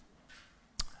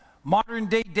modern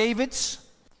day Davids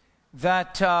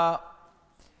that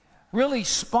really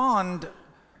spawned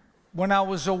when I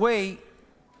was away.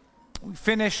 We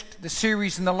finished the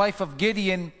series in the life of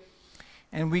Gideon,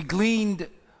 and we gleaned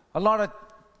a lot of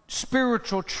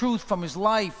spiritual truth from his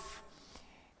life.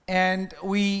 And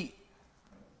we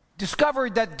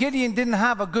discovered that Gideon didn't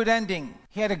have a good ending.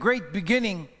 He had a great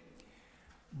beginning,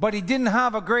 but he didn't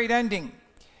have a great ending.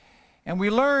 And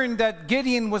we learned that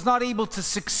Gideon was not able to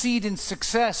succeed in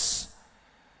success.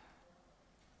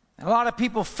 A lot of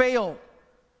people fail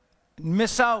and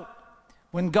miss out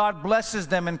when God blesses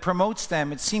them and promotes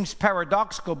them. It seems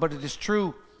paradoxical, but it is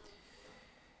true.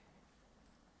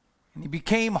 And he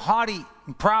became haughty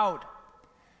and proud.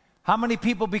 How many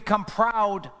people become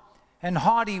proud and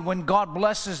haughty when God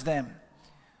blesses them?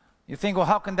 You think, well,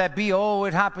 how can that be? Oh,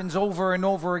 it happens over and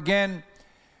over again.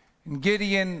 And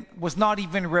Gideon was not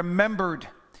even remembered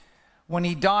when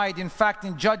he died. In fact,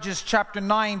 in Judges chapter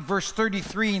 9, verse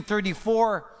 33 and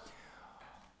 34,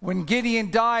 when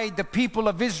Gideon died, the people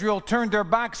of Israel turned their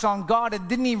backs on God and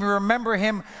didn't even remember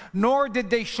him, nor did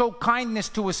they show kindness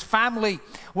to his family.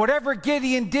 Whatever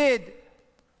Gideon did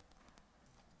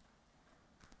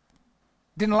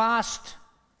didn't last,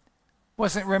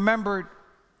 wasn't remembered,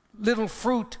 little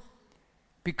fruit,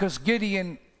 because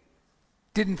Gideon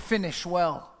didn't finish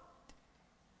well.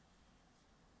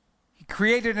 He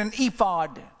created an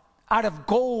ephod out of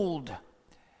gold,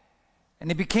 and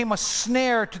it became a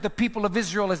snare to the people of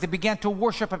Israel as they began to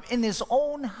worship him in his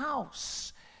own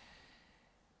house.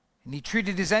 And he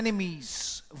treated his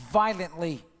enemies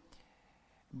violently,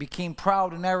 became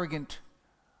proud and arrogant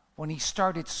when he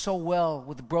started so well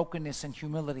with brokenness and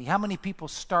humility. How many people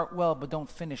start well but don't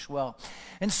finish well?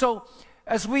 And so,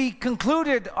 as we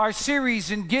concluded our series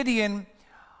in Gideon,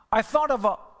 I thought of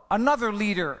another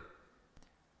leader,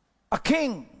 a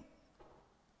king.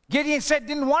 Gideon said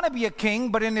didn't want to be a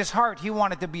king, but in his heart he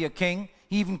wanted to be a king.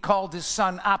 He even called his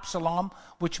son Absalom,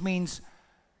 which means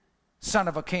son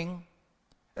of a king.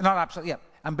 Not Absalom, yeah,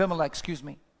 Abimelech, excuse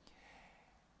me.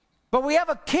 But we have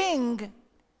a king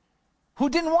who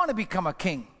didn't want to become a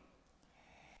king.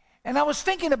 And I was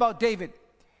thinking about David,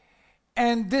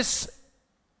 and this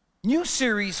new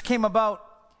series came about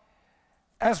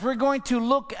as we're going to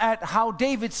look at how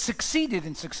David succeeded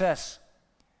in success.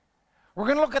 We're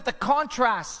going to look at the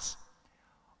contrasts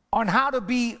on how to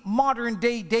be modern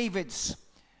day Davids.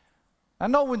 Now,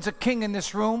 no one's a king in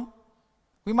this room.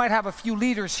 We might have a few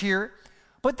leaders here,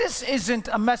 but this isn't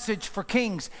a message for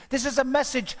kings. This is a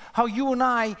message how you and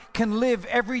I can live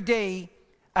every day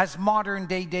as modern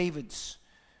day Davids.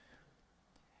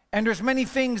 And there's many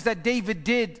things that David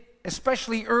did,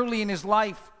 especially early in his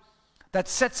life, that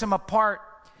sets him apart,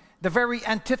 the very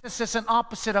antithesis and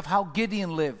opposite of how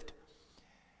Gideon lived.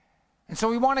 And so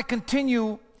we want to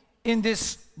continue in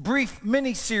this brief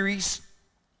mini-series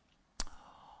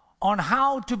on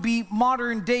how to be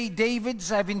modern day Davids.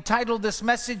 I've entitled this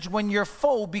message, When Your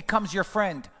Foe Becomes Your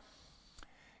Friend.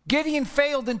 Gideon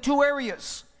failed in two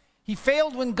areas. He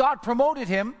failed when God promoted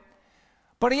him,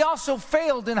 but he also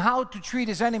failed in how to treat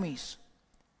his enemies.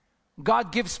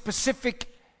 God gives specific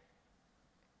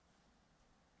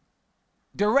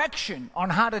direction on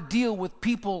how to deal with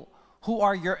people who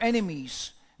are your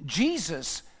enemies.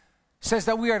 Jesus says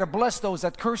that we are to bless those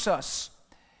that curse us.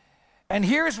 And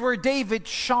here's where David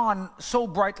shone so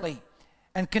brightly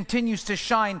and continues to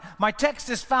shine. My text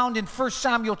is found in 1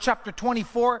 Samuel chapter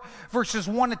 24, verses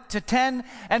 1 to 10,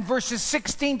 and verses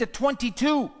 16 to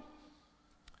 22.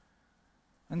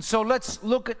 And so let's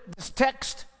look at this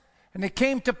text. And it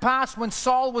came to pass when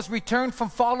Saul was returned from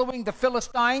following the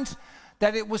Philistines,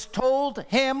 that it was told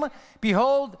him,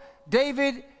 behold,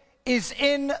 David is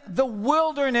in the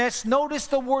wilderness. Notice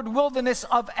the word wilderness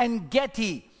of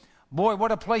En-Gedi. Boy,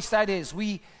 what a place that is.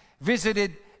 We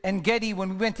visited En-Gedi when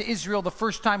we went to Israel the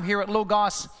first time here at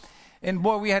Logos. And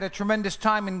boy, we had a tremendous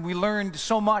time and we learned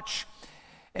so much.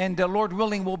 And Lord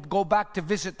willing, we'll go back to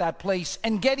visit that place.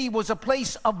 En-Gedi was a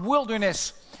place of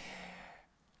wilderness.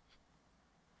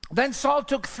 Then Saul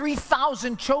took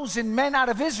 3,000 chosen men out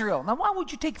of Israel. Now, why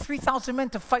would you take 3,000 men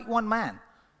to fight one man?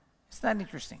 Isn't that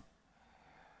interesting?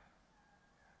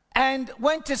 And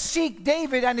went to seek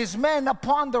David and his men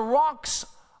upon the rocks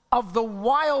of the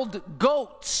wild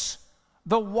goats.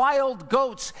 The wild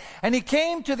goats. And he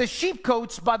came to the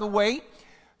sheepcotes, by the way.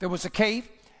 There was a cave.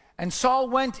 And Saul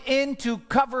went in to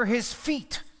cover his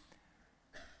feet.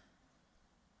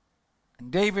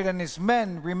 And David and his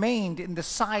men remained in the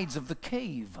sides of the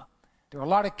cave. There are a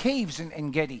lot of caves in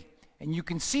En-Gedi, and you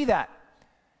can see that.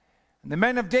 And the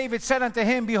men of David said unto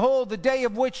him, Behold, the day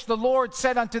of which the Lord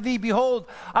said unto thee, Behold,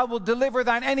 I will deliver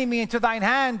thine enemy into thine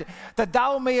hand, that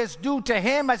thou mayest do to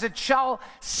him as it shall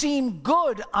seem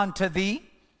good unto thee.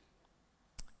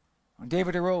 And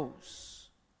David arose,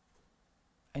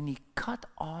 and he cut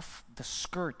off the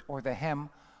skirt or the hem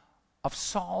of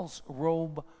Saul's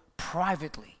robe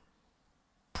privately.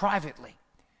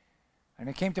 And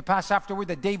it came to pass afterward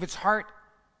that David's heart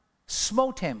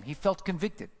smote him. He felt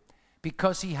convicted,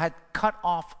 because he had cut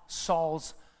off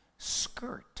Saul's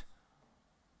skirt.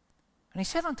 And he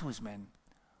said unto his men,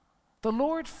 The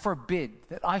Lord forbid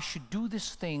that I should do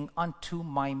this thing unto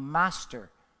my master.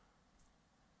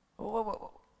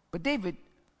 But David,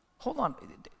 hold on.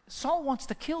 Saul wants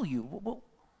to kill you.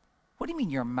 What do you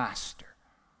mean your master?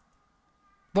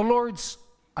 The Lord's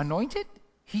anointed?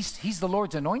 He's the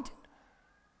Lord's anointed?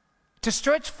 To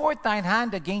stretch forth thine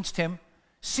hand against him,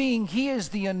 seeing he is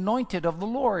the anointed of the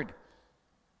Lord.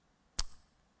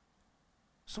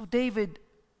 So David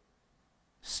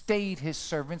stayed his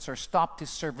servants, or stopped his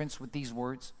servants with these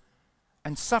words,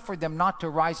 and suffered them not to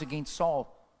rise against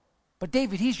Saul. But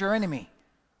David, he's your enemy.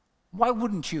 Why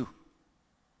wouldn't you?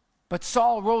 But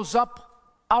Saul rose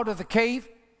up out of the cave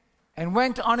and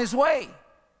went on his way.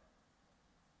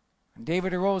 And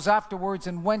David arose afterwards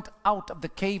and went out of the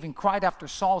cave and cried after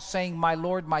Saul, saying, My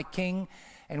Lord, my king.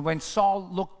 And when Saul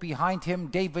looked behind him,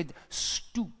 David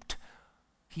stooped.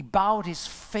 He bowed his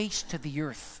face to the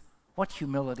earth. What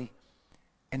humility.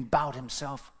 And bowed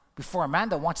himself before a man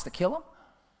that wants to kill him.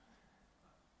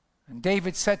 And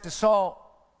David said to Saul,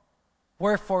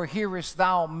 Wherefore hearest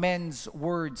thou men's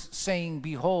words, saying,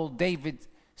 Behold, David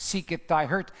seeketh thy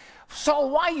hurt. Saul,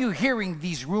 why are you hearing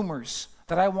these rumors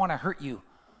that I want to hurt you,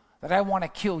 that I want to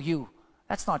kill you?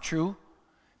 That's not true.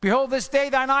 Behold, this day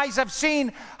thine eyes have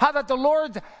seen how that the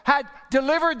Lord had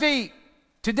delivered thee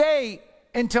today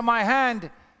into my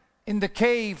hand in the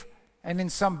cave, and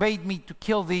in some bade me to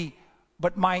kill thee,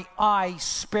 but my eye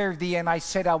spared thee, and I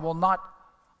said, I will not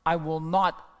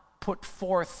put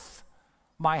forth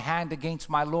my hand against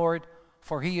my Lord,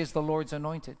 for he is the Lord's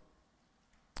anointed.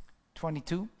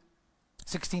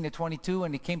 16 to 22,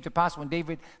 and it came to pass when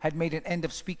David had made an end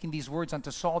of speaking these words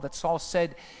unto Saul, that Saul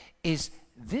said, Is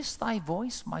this thy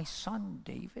voice, my son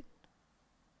David?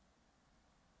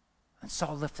 And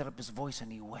Saul lifted up his voice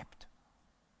and he wept.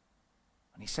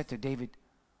 And he said to David,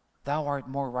 Thou art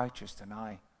more righteous than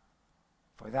I,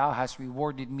 for thou hast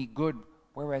rewarded me good,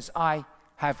 whereas I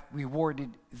have rewarded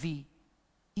thee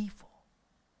evil.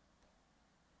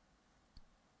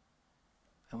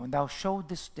 And when thou showed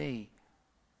this day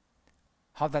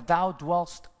how that thou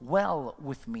dwellst well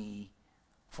with me,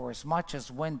 for as much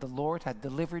as when the Lord had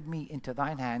delivered me into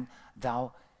thine hand,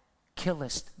 thou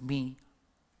killest me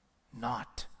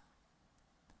not.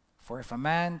 For if a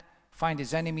man find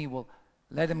his enemy, will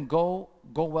let him go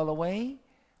well away.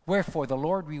 Wherefore the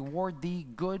Lord reward thee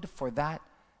good for that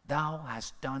thou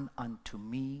hast done unto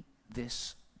me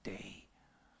this day.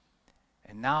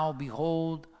 And now,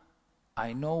 behold,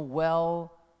 I know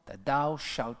well that thou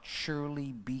shalt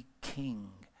surely be king,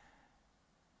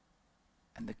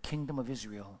 and the kingdom of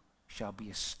Israel shall be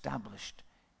established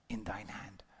in thine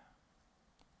hand.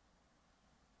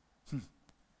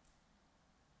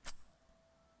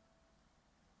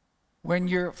 When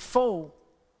your foe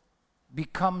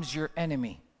becomes your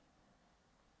enemy.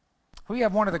 We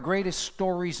have one of the greatest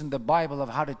stories in the Bible of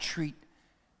how to treat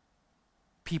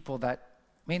people that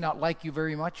may not like you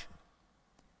very much.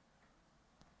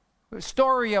 A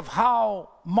story of how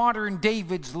modern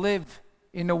Davids live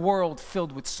in a world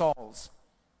filled with Sauls.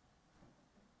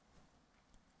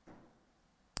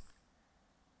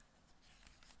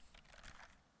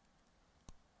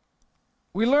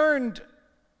 We learned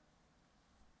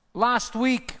last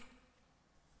week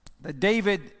that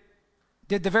David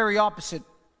did the very opposite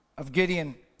of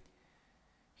Gideon.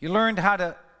 He learned how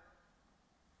to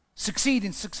succeed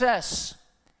in success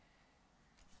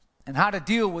and how to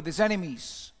deal with his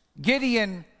enemies.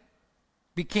 Gideon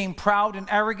became proud and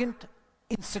arrogant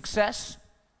in success.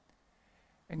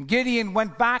 And Gideon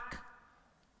went back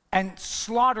and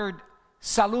slaughtered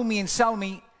Salumi and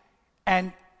Selmi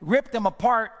and ripped them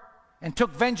apart and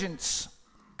took vengeance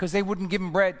because they wouldn't give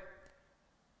him bread.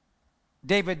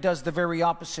 David does the very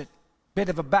opposite. Bit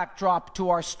of a backdrop to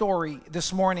our story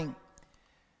this morning.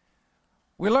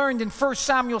 We learned in 1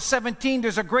 Samuel 17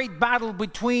 there's a great battle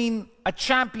between a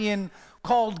champion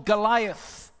called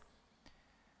Goliath,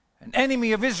 an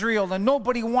enemy of Israel, and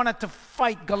nobody wanted to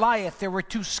fight Goliath. They were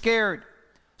too scared.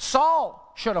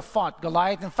 Saul should have fought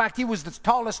Goliath. In fact, he was the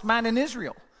tallest man in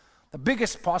Israel, the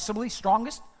biggest, possibly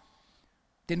strongest.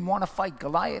 Didn't want to fight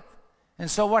Goliath. And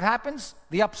so what happens?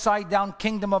 The upside down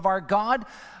kingdom of our God.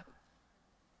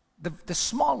 the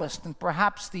smallest and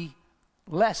perhaps the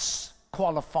less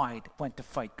qualified went to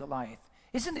fight Goliath.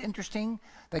 Isn't it interesting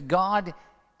that God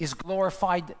is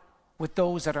glorified with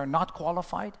those that are not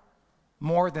qualified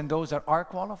more than those that are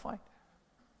qualified?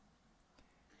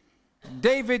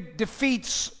 David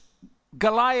defeats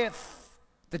Goliath,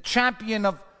 the champion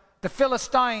of the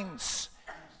Philistines,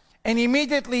 and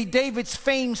immediately David's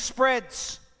fame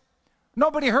spreads.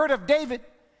 Nobody heard of David.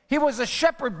 He was a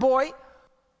shepherd boy,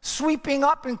 sweeping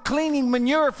up and cleaning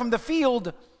manure from the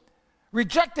field,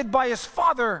 rejected by his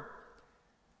father.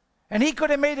 And he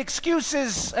could have made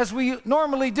excuses, as we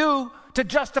normally do, to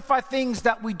justify things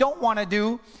that we don't want to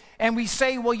do. And we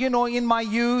say, well, you know, in my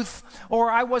youth,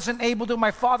 or I wasn't able to,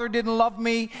 my father didn't love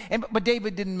me. But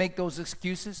David didn't make those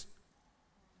excuses.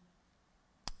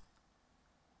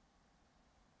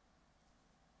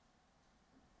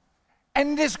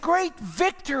 And this great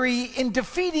victory in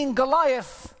defeating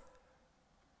Goliath,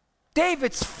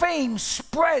 David's fame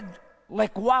spread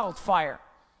like wildfire.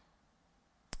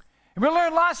 And we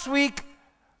learned last week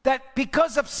that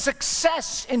because of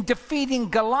success in defeating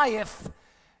Goliath,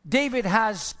 David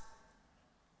has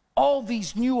all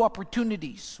these new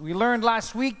opportunities. We learned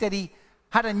last week that he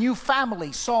had a new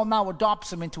family. Saul now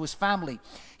adopts him into his family.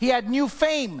 He had new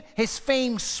fame. His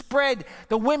fame spread.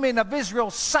 The women of Israel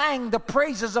sang the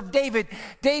praises of David.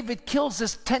 David kills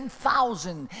his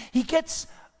 10,000. He gets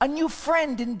a new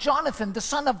friend in Jonathan, the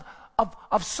son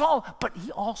of Saul, but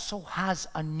he also has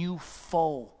a new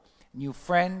foe. New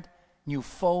friend, new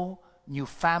foe, new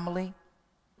family,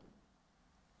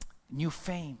 new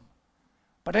fame.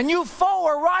 But a new foe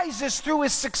arises through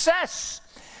his success.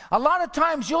 A lot of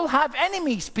times you'll have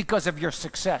enemies because of your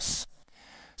success.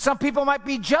 Some people might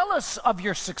be jealous of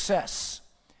your success.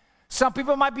 Some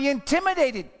people might be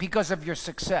intimidated because of your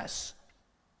success.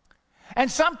 And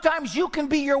sometimes you can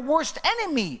be your worst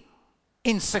enemy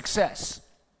in success.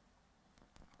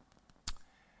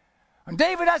 And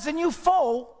David has a new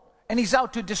foe, and he's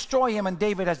out to destroy him, and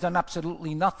David has done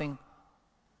absolutely nothing.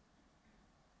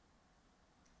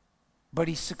 But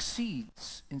he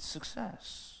succeeds in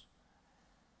success.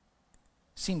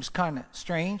 Seems kind of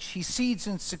strange. He succeeds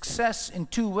in success in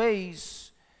two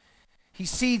ways. He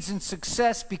succeeds in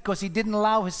success because he didn't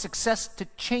allow his success to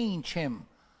change him.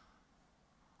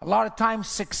 A lot of times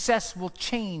success will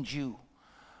change you.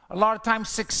 A lot of times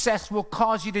success will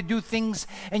cause you to do things,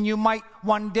 and you might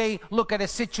one day look at a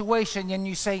situation and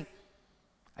you say,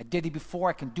 I did it before,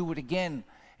 I can do it again.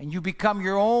 And you become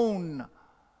your own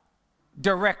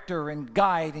director and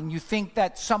guide, and you think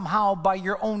that somehow by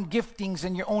your own giftings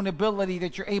and your own ability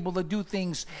that you're able to do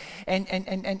things, and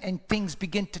things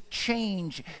begin to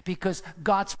change because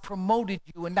God's promoted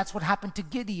you. And that's what happened to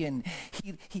Gideon.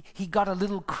 He got a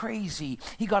little crazy.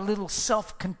 He got a little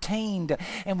self-contained.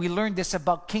 And we learned this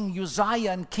about King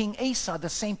Uzziah and King Asa. The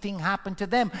same thing happened to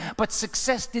them. But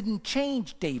success didn't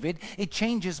change David. It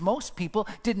changes most people.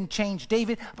 Didn't change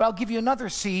David. But I'll give you another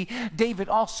C. David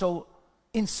also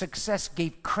in success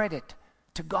gave credit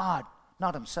to God,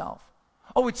 not himself.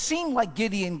 Oh, it seemed like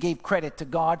Gideon gave credit to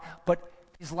God, but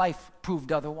his life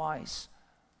proved otherwise.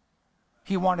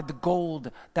 He wanted the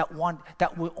gold that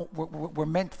were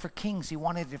meant for kings. He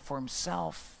wanted it for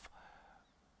himself.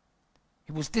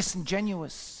 He was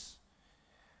disingenuous.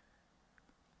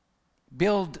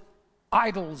 Build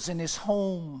idols in his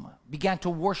home, began to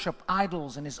worship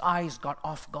idols, and his eyes got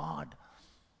off God.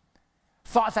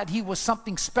 Thought that he was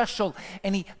something special,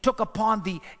 and he took upon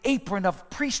the apron of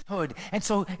priesthood. And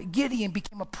so Gideon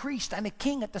became a priest and a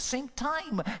king at the same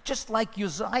time, just like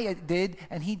Uzziah did,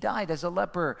 and he died as a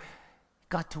leper.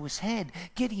 Got to his head.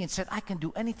 Gideon said, I can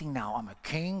do anything now. I'm a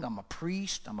king, I'm a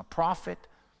priest, I'm a prophet.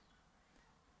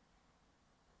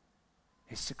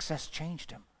 His success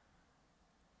changed him.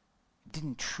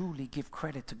 Didn't truly give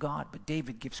credit to God, but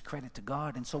David gives credit to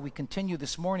God. And so we continue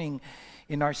this morning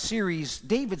in our series,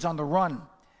 David's on the Run.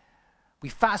 We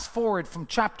fast forward from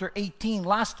chapter 18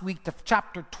 last week to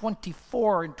chapter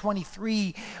 24 and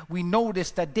 23. We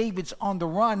noticed that David's on the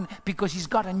run because he's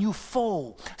got a new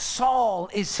foe. Saul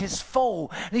is his foe.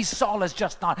 And Saul is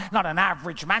just not an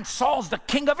average man. Saul's the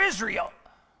king of Israel.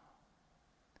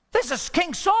 This is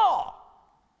King Saul.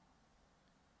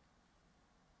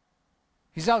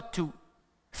 He's out to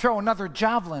throw another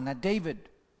javelin at David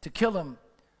to kill him.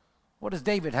 What does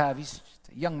David have? He's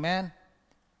a young man.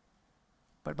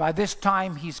 But by this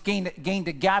time, he's gained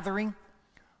a gathering.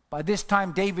 By this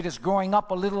time, David is growing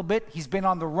up a little bit. He's been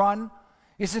on the run.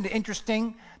 Isn't it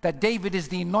interesting that David is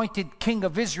the anointed king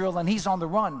of Israel and he's on the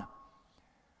run?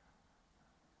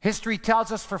 History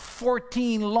tells us for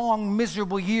 14 long,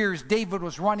 miserable years, David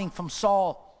was running from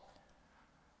Saul.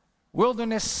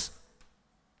 Wilderness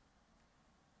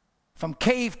from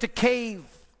cave to cave.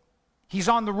 He's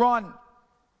on the run.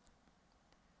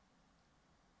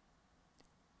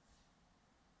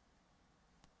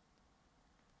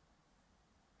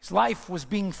 His life was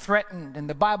being threatened, and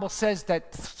the Bible says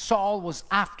that Saul was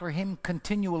after him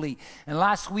continually. And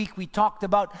last week we talked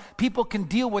about people can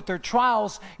deal with their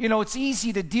trials. You know, it's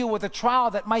easy to deal with a trial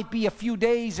that might be a few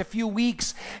days, a few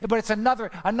weeks, but it's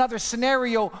another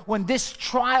scenario when this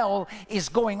trial is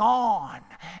going on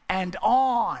and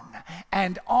on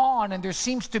and on, and there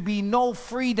seems to be no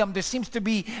freedom. There seems to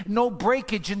be no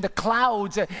breakage in the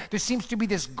clouds. There seems to be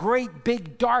this great,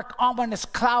 big, dark, ominous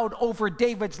cloud over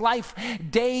David's life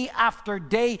day after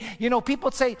day. You know,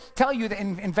 people tell you that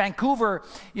in Vancouver,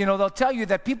 you know, they'll tell you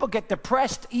that people get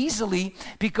depressed easily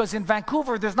because in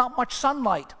Vancouver there's not much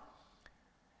sunlight.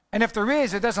 And if there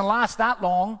is, it doesn't last that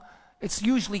long. It's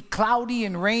usually cloudy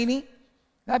and rainy.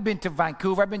 I've been to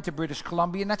Vancouver, I've been to British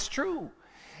Columbia, and that's true.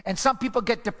 And some people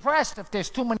get depressed if there's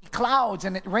too many clouds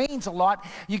and it rains a lot.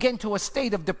 You get into a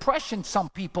state of depression, some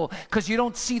people, because you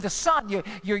don't see the sun.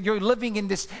 You're living in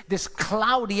this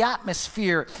cloudy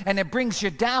atmosphere, and it brings you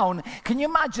down. Can you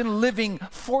imagine living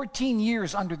 14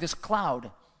 years under this cloud?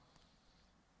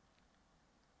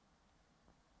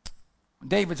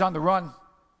 David's on the run.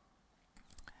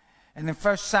 And in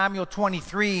 1 Samuel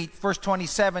 23, verse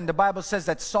 27, the Bible says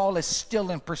that Saul is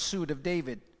still in pursuit of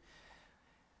David.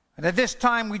 And at this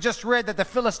time, we just read that the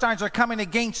Philistines are coming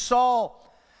against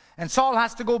Saul. And Saul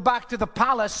has to go back to the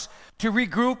palace to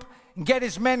regroup and get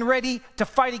his men ready to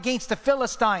fight against the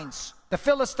Philistines. The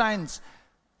Philistines,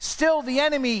 still the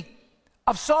enemy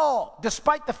of Saul,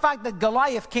 despite the fact that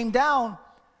Goliath came down.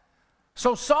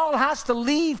 So Saul has to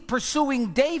leave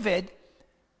pursuing David,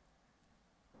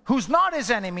 who's not his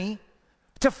enemy,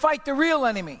 to fight the real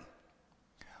enemy.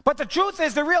 But the truth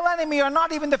is, the real enemy are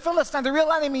not even the Philistines. The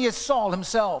real enemy is Saul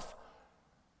himself.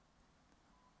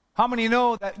 How many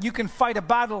know that you can fight a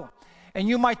battle and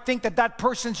you might think that that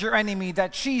person's your enemy,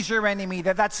 that she's your enemy,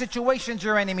 that situation's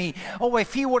your enemy? Oh,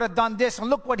 if he would have done this,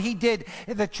 and look what he did.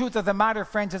 The truth of the matter,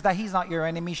 friends, is that he's not your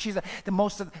enemy.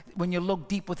 When you look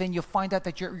deep within, you'll find out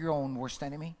that you're your own worst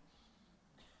enemy.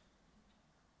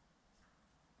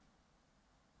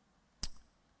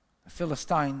 The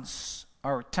Philistines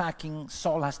are attacking.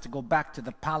 Saul has to go back to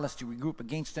the palace to regroup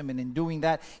against them, and in doing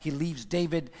that, he leaves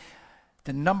David,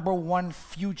 the number one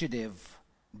fugitive.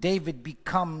 David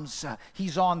becomes,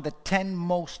 he's on the 10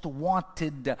 most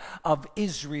wanted of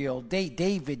Israel.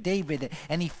 David,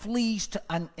 and he flees to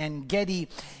En-Gedi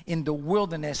in the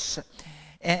wilderness.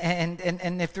 And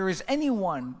if there is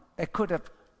anyone that could have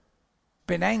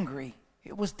been angry,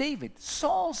 it was David.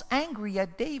 Saul's angry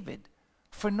at David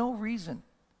for no reason.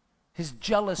 His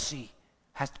jealousy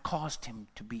has caused him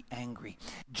to be angry.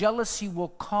 Jealousy will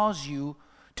cause you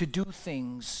to do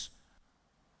things,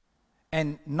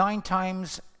 and 9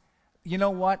 times, you know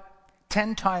what?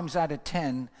 10 times out of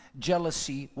 10,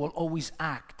 jealousy will always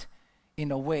act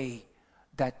in a way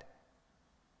that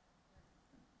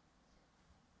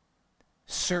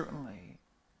certainly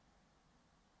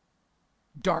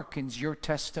darkens your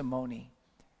testimony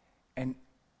and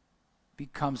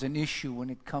becomes an issue when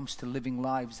it comes to living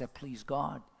lives that please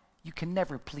God. You can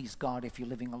never please God if you're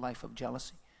living a life of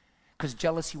jealousy, because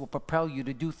jealousy will propel you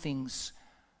to do things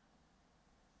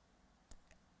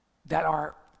that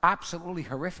are absolutely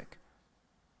horrific.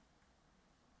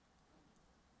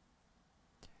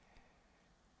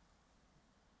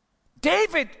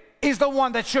 David is the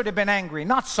one that should have been angry,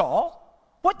 not Saul.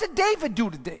 What did David do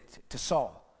to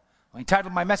Saul? I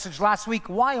entitled my message last week,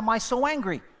 "Why Am I So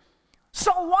Angry?"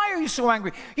 So why are you so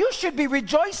angry? You should be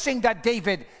rejoicing that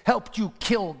David helped you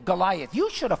kill Goliath. You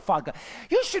should have fought.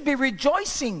 You should be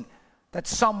rejoicing that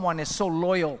someone is so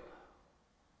loyal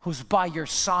who's by your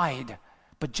side.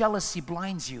 But jealousy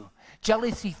blinds you.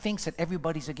 Jealousy thinks that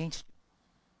everybody's against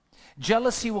you.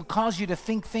 Jealousy will cause you to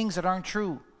think things that aren't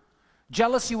true.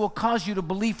 Jealousy will cause you to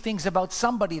believe things about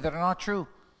somebody that are not true.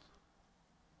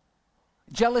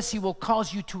 Jealousy will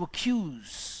cause you to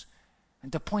accuse and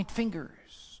to point fingers.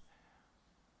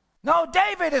 No,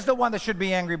 David is the one that should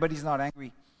be angry, but he's not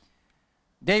angry.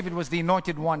 David was the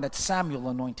anointed one that Samuel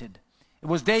anointed. It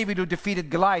was David who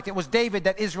defeated Goliath. It was David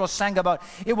that Israel sang about.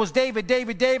 It was David.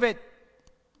 David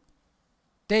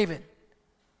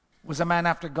was a man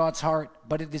after God's heart,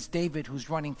 but it is David who's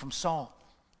running from Saul.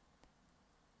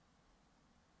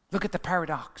 Look at the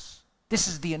paradox. This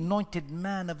is the anointed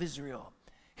man of Israel.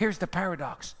 Here's the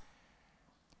paradox.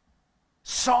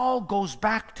 Saul goes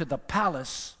back to the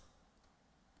palace.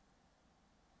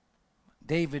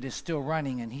 David is still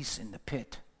running and he's in the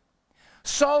pit.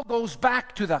 Saul goes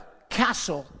back to the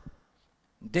castle.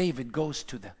 David goes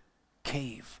to the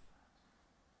cave.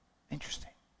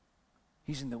 Interesting.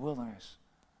 He's in the wilderness.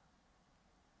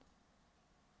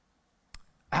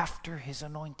 After his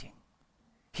anointing.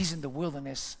 He's in the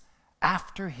wilderness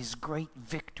after his great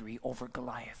victory over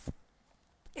Goliath.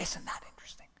 Isn't that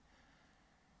interesting?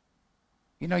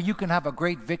 You know, you can have a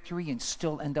great victory and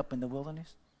still end up in the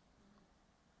wilderness.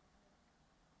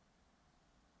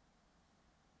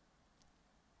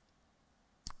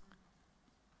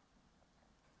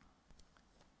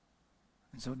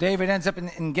 And so David ends up in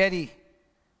En Gedi,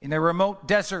 in a remote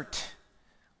desert,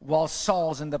 while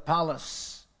Saul's in the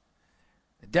palace.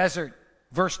 The desert,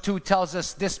 verse 2 tells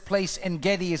us this place, En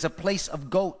Gedi, is a place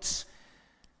of goats.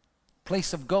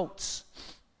 Place of goats.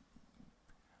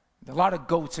 There are a lot of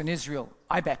goats in Israel,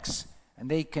 ibex, and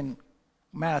they can,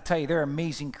 man, I'll tell you, they're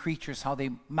amazing creatures, how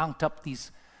they mount up these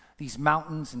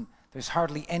mountains, and there's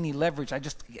hardly any leverage.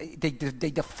 They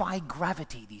defy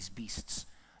gravity, these beasts.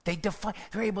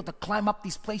 They're able to climb up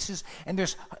these places, and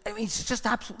it's just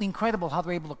absolutely incredible how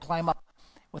they're able to climb up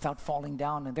without falling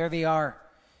down. And there they are,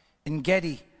 En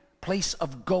Gedi, place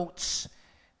of goats,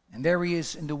 and there he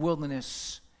is in the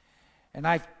wilderness. And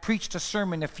I preached a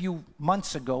sermon a few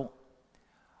months ago.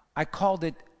 I called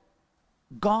it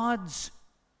God's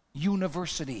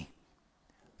University,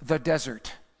 the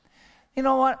desert. You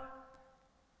know what?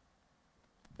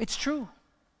 It's true.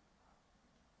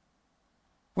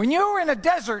 When you're in a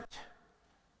desert,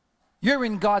 you're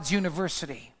in God's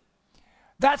university.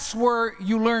 That's where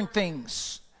you learn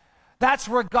things. That's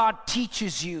where God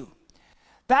teaches you.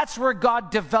 That's where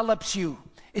God develops you.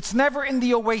 It's never in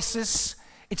the oasis.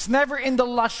 It's never in the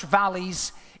lush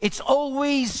valleys. It's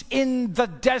always in the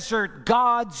desert,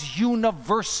 God's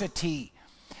university.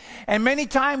 And many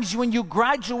times when you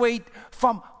graduate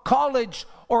from college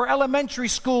or elementary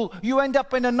school, you end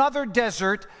up in another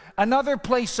desert, another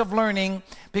place of learning,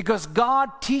 because God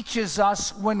teaches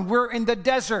us when we're in the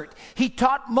desert. He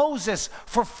taught Moses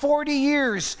for 40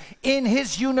 years in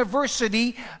his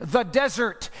university, the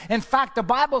desert. In fact, the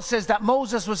Bible says that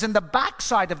Moses was in the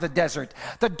backside of the desert,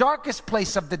 the darkest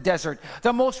place of the desert,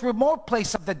 the most remote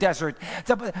place of the desert,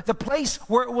 the place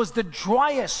where it was the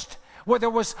driest, where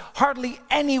there was hardly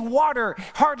any water,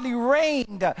 hardly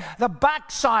rain, the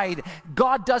backside.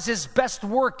 God does his best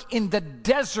work in the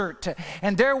desert.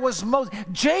 And there was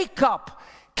Jacob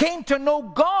came to know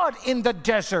God in the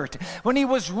desert. When he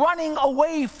was running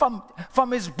away from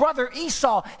his brother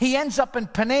Esau, he ends up in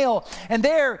Peniel. And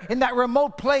there, in that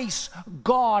remote place,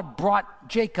 God brought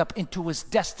Jacob into his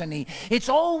destiny. It's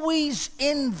always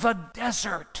in the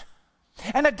desert.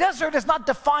 And a desert is not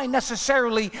defined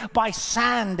necessarily by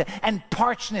sand and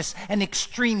parchness and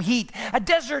extreme heat. A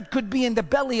desert could be in the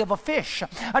belly of a fish.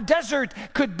 A desert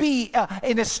could be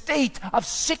in a state of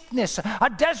sickness. A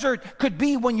desert could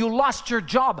be when you lost your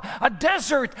job. A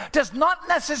desert does not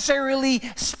necessarily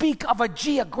speak of a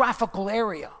geographical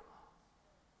area.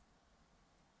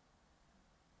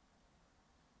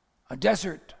 A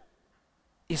desert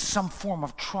is some form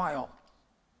of trial.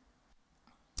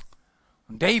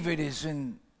 David is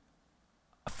in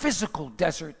a physical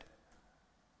desert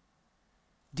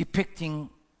depicting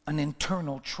an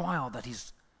internal trial that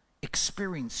he's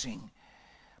experiencing.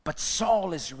 But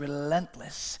Saul is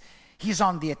relentless. He's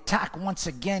on the attack once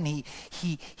again. He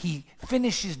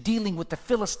finishes dealing with the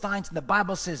Philistines, and the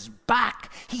Bible says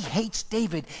back. He hates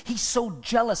David. He's so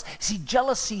jealous. See,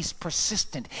 jealousy is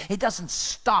persistent. It doesn't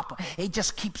stop. It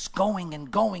just keeps going and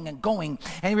going and going.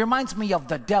 And it reminds me of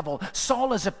the devil.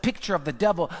 Saul is a picture of the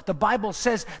devil. The Bible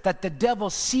says that the devil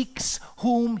seeks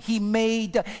whom he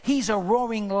made. He's a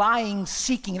roaring, lying,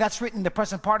 seeking. That's written in the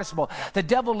present participle. The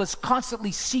devil is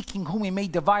constantly seeking whom he may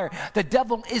devour. The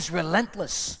devil is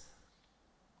relentless.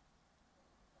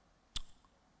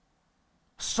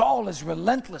 Saul is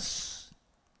relentless.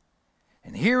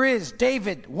 And here is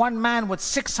David, one man with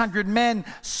 600 men.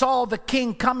 Saul the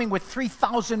king coming with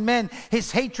 3,000 men.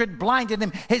 His hatred blinded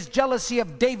him. His jealousy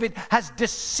of David has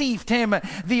deceived him.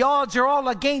 The odds are all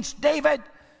against David,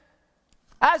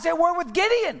 as they were with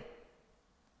Gideon.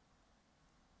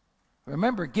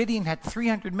 Remember, Gideon had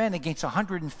 300 men against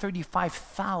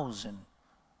 135,000.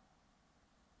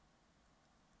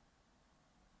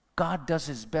 God does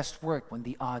his best work when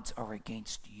the odds are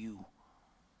against you.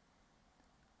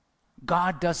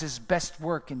 God does his best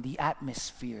work in the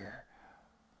atmosphere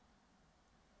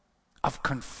of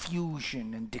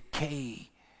confusion and decay.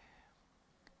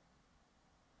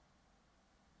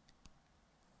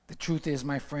 The truth is,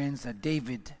 my friends, that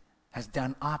David has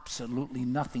done absolutely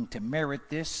nothing to merit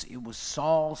this. It was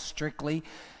Saul strictly.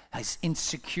 His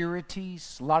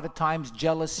insecurities. A lot of times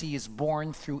jealousy is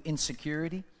born through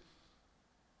insecurity.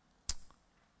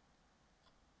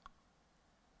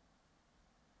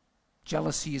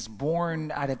 Jealousy is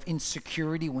born out of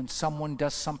insecurity when someone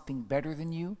does something better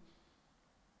than you.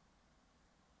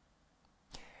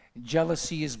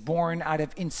 Jealousy is born out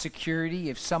of insecurity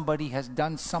if somebody has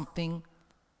done something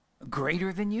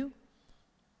greater than you.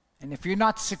 And if you're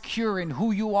not secure in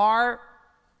who you are,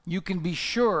 you can be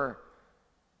sure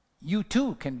you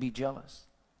too can be jealous.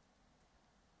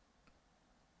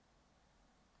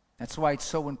 That's why it's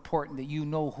so important that you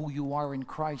know who you are in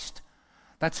Christ.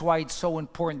 That's why it's so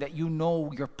important that you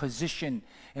know your position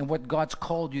and what God's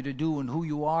called you to do and who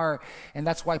you are. And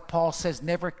that's why Paul says,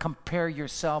 never compare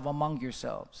yourself among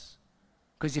yourselves.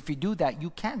 Because if you do that, you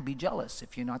can be jealous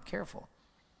if you're not careful.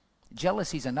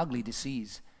 Jealousy is an ugly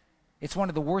disease. It's one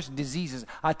of the worst diseases.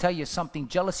 I'll tell you something,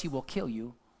 jealousy will kill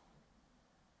you.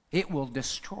 It will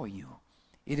destroy you.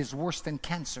 It is worse than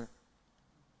cancer.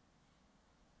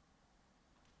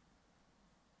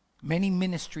 Many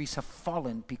ministries have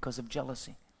fallen because of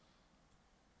jealousy.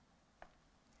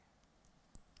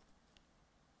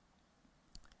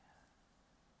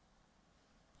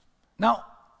 Now,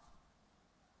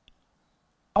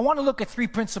 I want to look at 3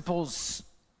 principles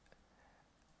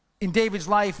in David's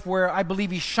life where I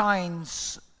believe he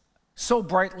shines so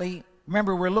brightly.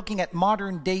 Remember, we're looking at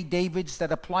modern day Davids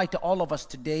that apply to all of us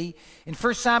today. In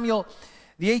 1 Samuel,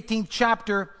 the 18th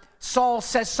chapter, Saul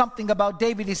says something about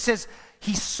David. He says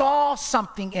he saw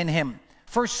something in him.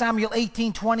 1 Samuel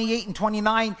 18, 28 and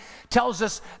 29 tells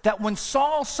us that when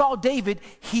Saul saw David,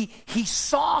 he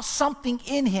saw something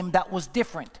in him that was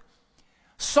different.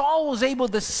 Saul was able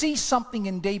to see something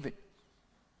in David.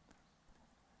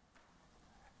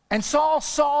 And Saul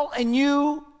saw and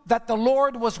knew that the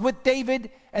Lord was with David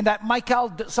and that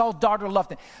Michal, Saul's daughter,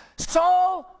 loved him.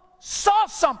 Saul saw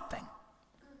something.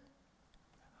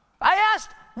 I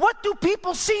asked, what do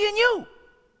people see in you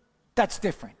that's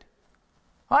different?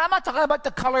 I'm not talking about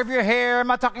the color of your hair. I'm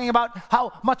not talking about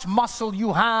how much muscle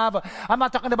you have. I'm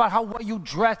not talking about how well you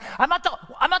dress. I'm not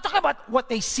talking about what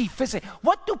they see physically.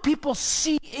 What do people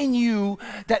see in you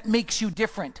that makes you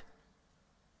different?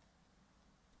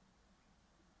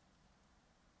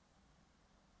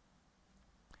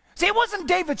 See, it wasn't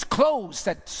David's clothes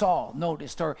that Saul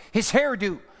noticed or his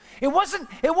hairdo. It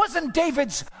wasn't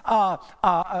David's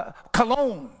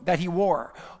cologne that he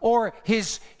wore or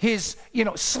his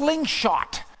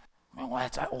slingshot.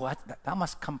 That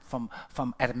must come from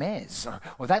Hermes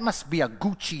or that must be a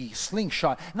Gucci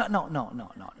slingshot. No.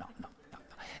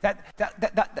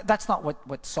 That's not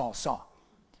what Saul saw.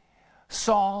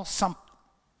 Saul saw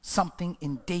something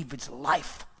in David's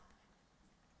life.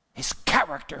 His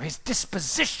character, his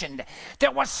disposition. There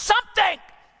was something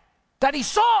that he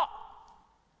saw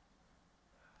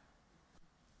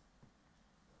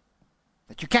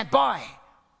that you can't buy.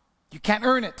 You can't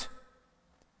earn it.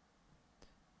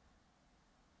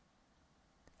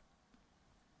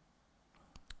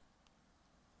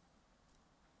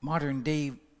 Modern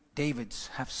day Davids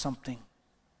have something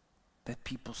that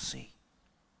people see.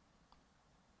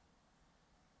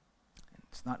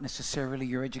 It's not necessarily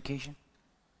your education.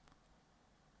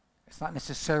 It's not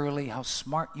necessarily how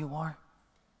smart you are.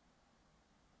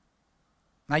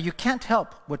 Now, you can't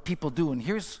help what people do, and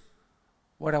here's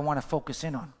what I want to focus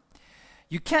in on.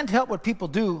 You can't help what people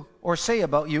do or say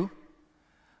about you,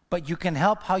 but you can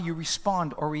help how you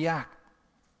respond or react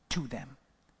to them.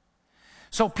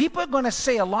 So people are going to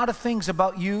say a lot of things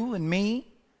about you and me.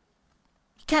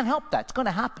 You can't help that. It's going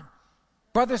to happen.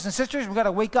 Brothers and sisters, we've got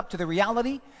to wake up to the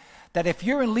reality that if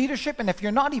you're in leadership and if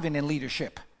you're not even in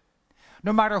leadership,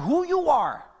 no matter who you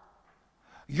are,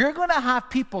 you're going to have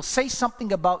people say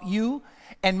something about you,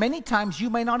 and many times you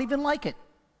may not even like it.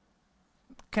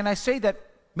 Can I say that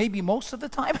maybe most of the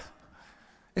time?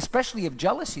 Especially if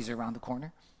jealousy is around the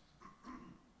corner.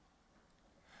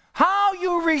 How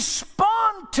you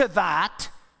respond to that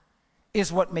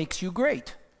is what makes you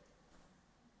great.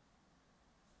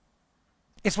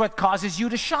 It's what causes you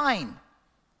to shine.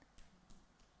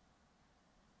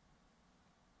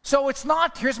 So it's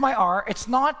not, here's my R, it's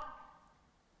not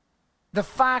the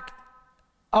fact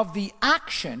of the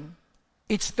action,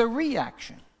 it's the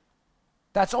reaction.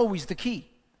 That's always the key.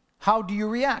 How do you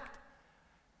react?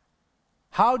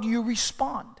 How do you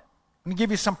respond? Let me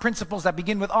give you some principles that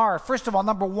begin with R. First of all,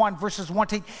 number 1, verses 1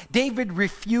 to 8. David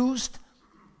refused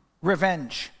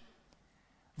revenge.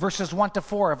 Verses 1 to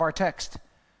 4 of our text.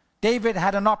 David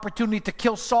had an opportunity to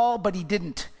kill Saul, but he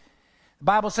didn't. The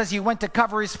Bible says he went to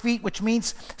cover his feet, which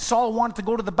means Saul wanted to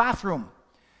go to the bathroom.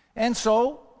 And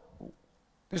so,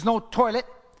 there's no toilet.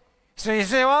 So you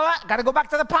say, well, I got to go back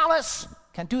to the palace.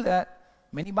 Can't do that.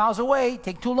 many miles away,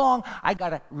 take too long. I got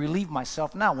to relieve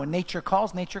myself now. When nature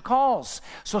calls, nature calls.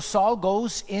 So Saul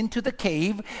goes into the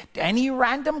cave, any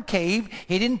random cave.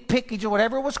 He didn't pick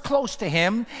whatever was close to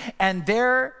him. And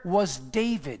there was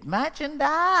David. Imagine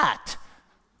that.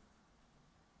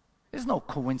 There's no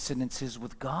coincidences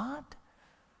with God.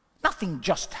 Nothing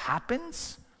just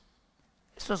happens.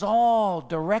 This was all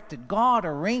directed. God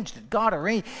arranged it. God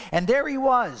arranged. And there he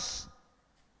was.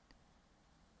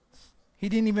 He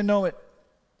didn't even know it.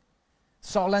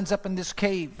 Saul ends up in this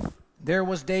cave. There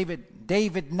was David.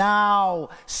 David now,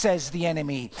 says the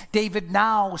enemy. David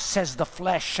now, says the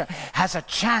flesh, has a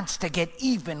chance to get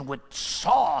even with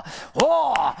Saul.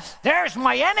 Oh, there's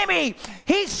my enemy.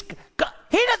 He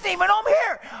doesn't even know I'm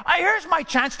here. Here's my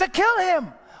chance to kill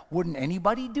him. Wouldn't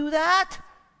anybody do that?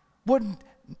 Wouldn't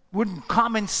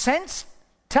common sense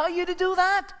tell you to do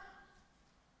that?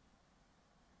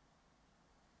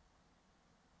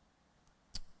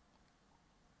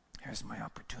 Here's my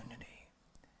opportunity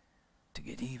to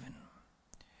get even,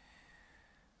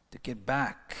 to get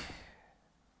back.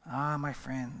 My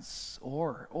friends,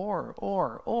 or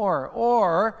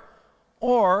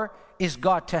is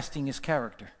God testing his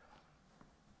character?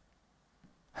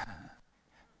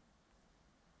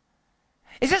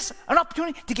 Is this an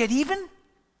opportunity to get even?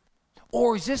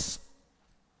 Or is this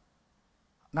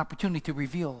an opportunity to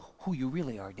reveal who you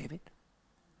really are, David?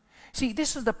 See,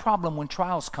 this is the problem when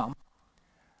trials come.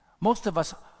 Most of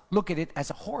us look at it as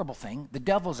a horrible thing. The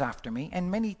devil's after me, and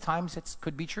many times it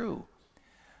could be true.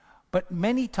 But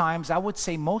many times, I would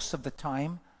say most of the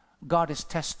time, God is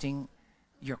testing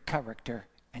your character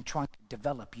and trying to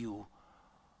develop you.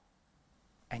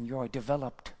 And you're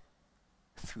developed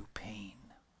through pain.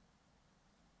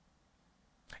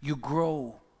 You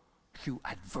grow through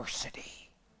adversity.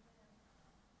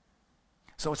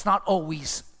 So it's not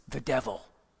always the devil.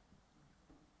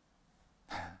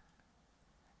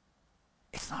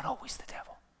 It's not always the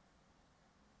devil.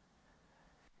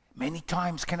 Many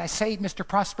times, can I say it, Mr.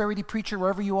 Prosperity Preacher,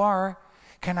 wherever you are,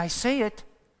 can I say it,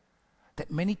 that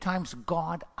many times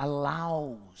God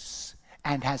allows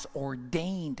and has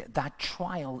ordained that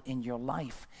trial in your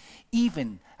life,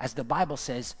 even as the Bible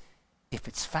says, if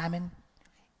it's famine,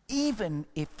 even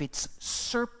if it's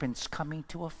serpents coming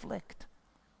to afflict.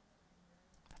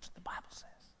 That's what the Bible says.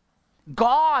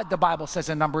 God, the Bible says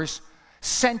in Numbers,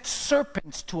 sent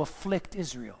serpents to afflict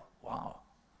Israel. Wow.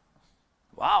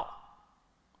 Wow.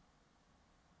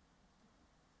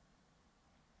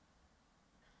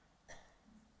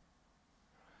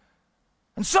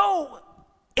 And so,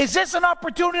 is this an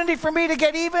opportunity for me to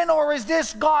get even, or is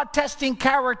this God testing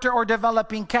character or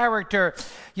developing character?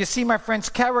 You see, my friends,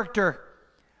 character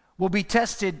will be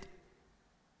tested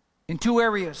in two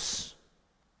areas.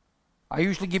 I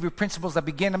usually give you principles that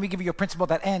begin. Let me give you a principle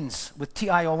that ends with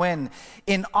T-I-O-N.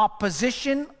 In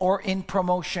opposition or in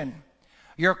promotion.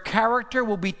 Your character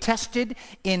will be tested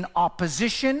in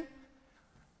opposition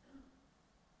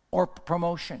or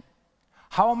promotion.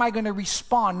 How am I going to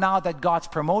respond now that God's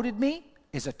promoted me?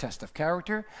 Is a test of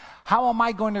character. How am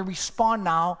I going to respond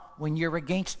now when you're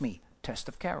against me? Test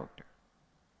of character.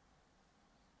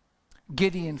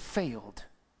 Gideon failed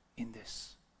in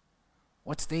this.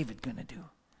 What's David going to do?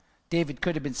 David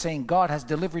could have been saying, God has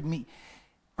delivered me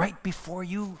right before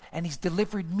you, and he's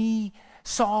delivered me,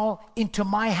 Saul, into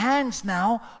my hands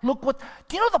now. Look what,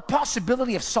 do you know the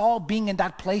possibility of Saul being in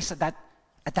that place at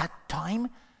that time?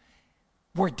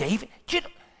 Where David,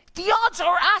 the odds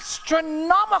are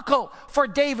astronomical for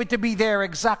David to be there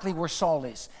exactly where Saul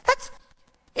is.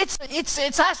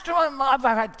 It's astronomical. I've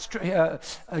had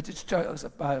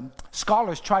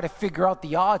scholars try to figure out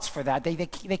the odds for that. They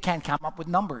can't come up with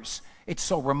numbers. It's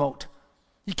so remote.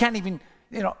 You can't even,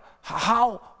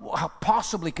 how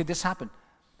possibly could this happen?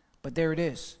 But there it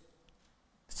is.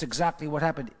 It's exactly what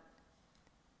happened.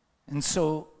 And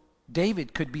so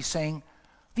David could be saying,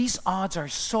 these odds are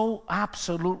so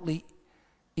absolutely,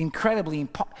 incredibly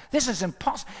this is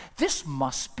impossible. This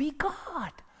must be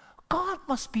God. God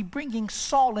must be bringing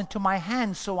Saul into my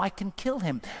hands so I can kill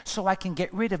him, so I can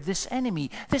get rid of this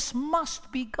enemy. This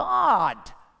must be God.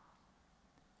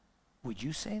 Would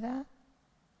you say that?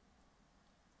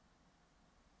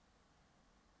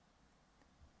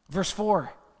 Verse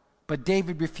 4. But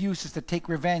David refuses to take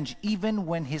revenge even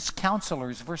when his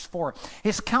counselors, verse 4,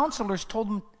 his counselors told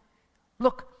him,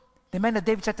 look, the men of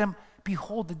David said to him,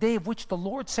 behold, the day of which the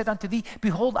Lord said unto thee,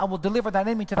 behold, I will deliver thine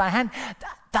enemy to thy hand,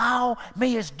 that thou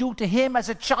mayest do to him as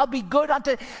it shall be good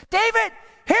unto David.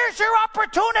 Here's your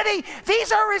opportunity.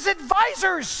 These are his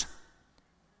advisors.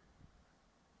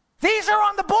 These are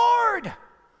on the board.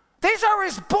 These are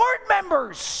his board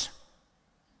members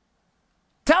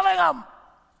telling him,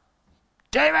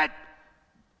 David,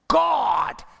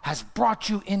 God has brought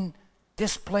you in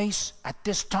this place at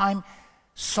this time.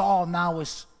 Saul now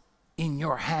is in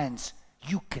your hands.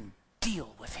 You can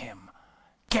deal with him.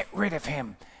 Get rid of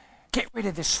him. Get rid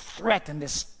of this threat and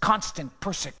this constant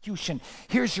persecution.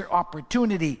 Here's your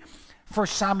opportunity. 1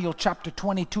 Samuel chapter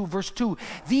 22, verse 2.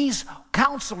 These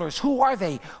counselors, who are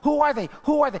they? Who are they?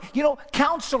 Who are they? You know,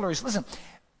 counselors, listen,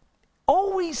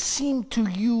 always seem to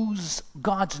use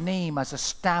God's name as a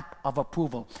stamp of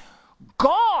approval.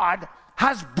 God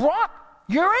has brought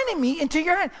your enemy into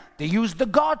your hand. They use the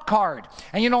God card.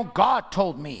 And you know, God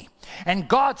told me. And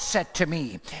God said to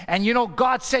me. And you know,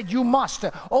 God said you must.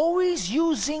 Always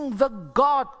using the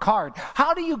God card.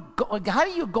 How do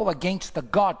you go against the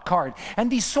God card?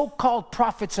 And these so-called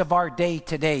prophets of our day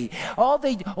today,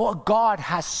 God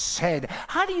has said.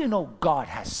 How do you know God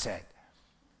has said?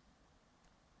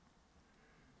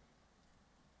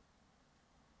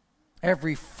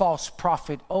 Every false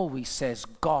prophet always says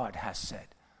God has said.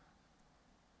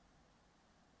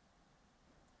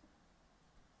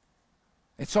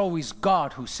 It's always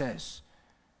God who says.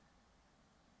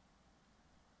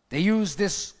 They use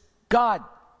this God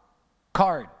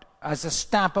card as a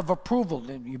stamp of approval.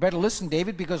 You better listen,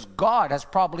 David, because God has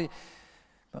probably...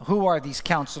 Who are these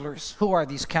counselors? Who are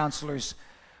these counselors?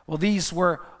 Well, these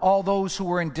were all those who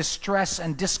were in distress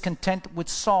and discontent with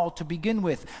Saul to begin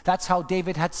with. That's how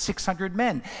David had 600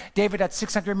 men. David had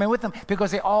 600 men with him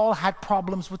because they all had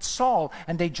problems with Saul,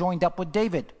 and they joined up with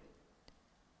David.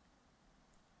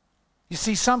 You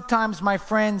see, sometimes, my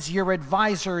friends, your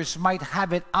advisors might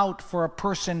have it out for a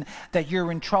person that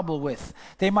you're in trouble with.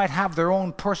 They might have their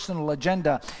own personal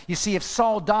agenda. You see, if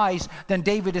Saul dies, then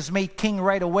David is made king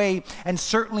right away, and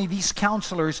certainly these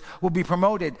counselors will be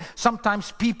promoted.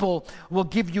 Sometimes people will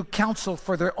give you counsel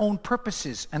for their own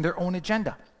purposes and their own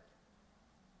agenda.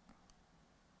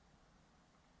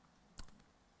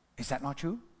 Is that not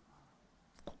true?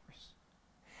 Of course.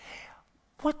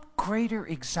 What greater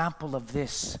example of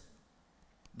this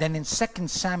then in 2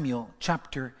 Samuel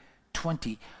chapter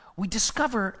 20, we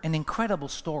discover an incredible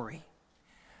story.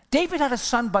 David had a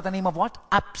son by the name of what?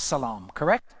 Absalom,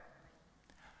 correct?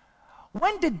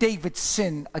 When did David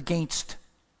sin against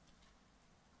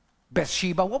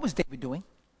Bathsheba? What was David doing?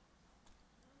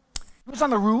 He was on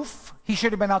the roof. He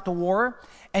should have been out to war.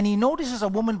 And he notices a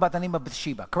woman by the name of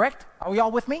Bathsheba, correct? Are we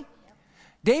all with me?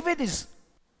 David is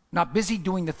not busy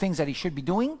doing the things that he should be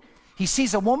doing. He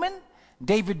sees a woman.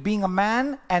 David being a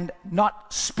man and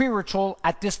not spiritual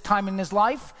at this time in his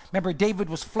life. Remember, David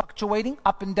was fluctuating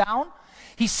up and down.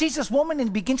 He sees this woman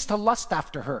and begins to lust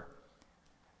after her.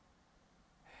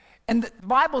 And the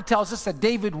Bible tells us that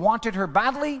David wanted her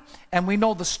badly, and we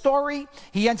know the story.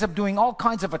 He ends up doing all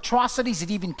kinds of atrocities.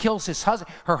 He even kills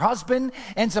her husband,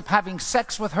 ends up having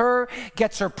sex with her,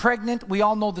 gets her pregnant. We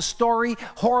all know the story.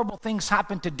 Horrible things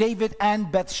happen to David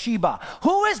and Bathsheba.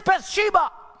 Who is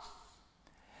Bathsheba?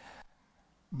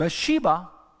 Bathsheba's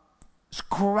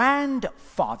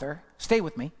grandfather, stay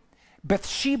with me,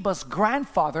 Bathsheba's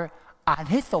grandfather,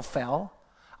 Ahithophel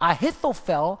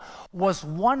was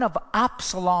one of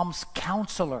Absalom's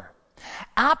counselor.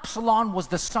 Absalom was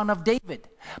the son of David,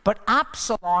 but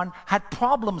Absalom had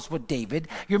problems with David.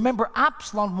 You remember,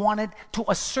 Absalom wanted to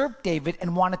usurp David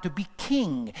and wanted to be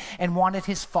king and wanted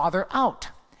his father out.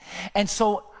 And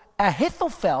so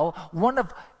Ahithophel, one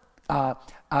of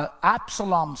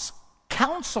Absalom's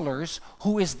counselors,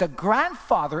 who is the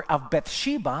grandfather of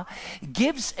Bathsheba,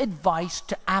 gives advice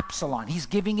to Absalom. He's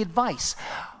giving advice.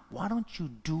 Why don't you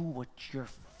do what your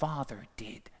father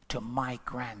did to my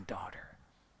granddaughter?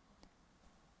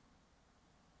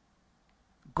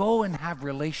 Go and have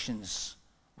relations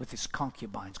with his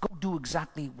concubines. Go do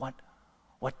exactly what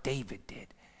David did.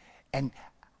 And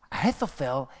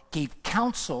Ahithophel gave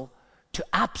counsel to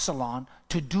Absalom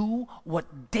to do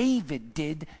what David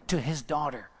did to his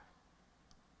daughter.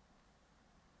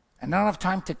 And I don't have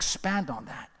time to expand on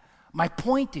that. My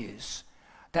point is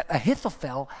that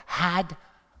Ahithophel had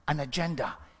an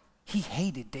agenda. He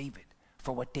hated David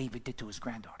for what David did to his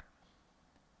granddaughter.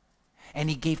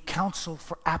 And he gave counsel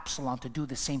for Absalom to do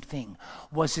the same thing.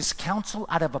 Was his counsel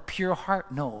out of a pure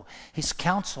heart? No. His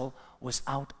counsel was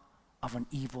out of an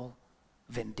evil,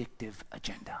 vindictive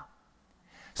agenda.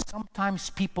 Sometimes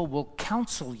people will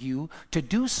counsel you to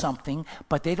do something,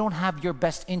 but they don't have your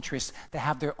best interest. They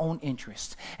have their own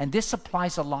interests. And this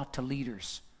applies a lot to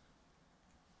leaders.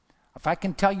 If I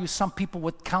can tell you some people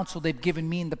what counsel they've given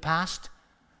me in the past,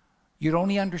 you'd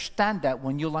only understand that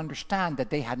when you'll understand that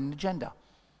they had an agenda.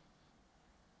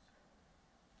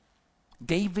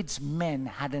 David's men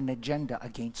had an agenda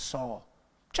against Saul.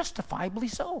 Justifiably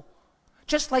so.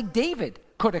 Just like David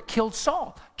could have killed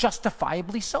Saul.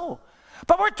 Justifiably so.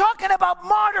 But we're talking about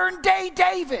modern day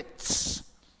Davids.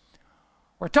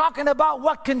 We're talking about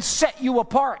what can set you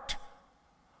apart.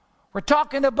 We're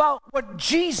talking about what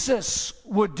Jesus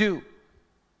would do.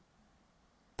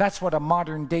 That's what a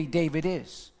modern day David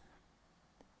is.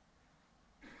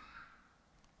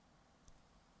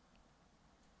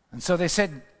 And so they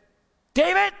said,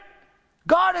 David,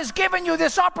 God has given you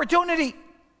this opportunity.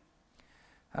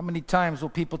 How many times will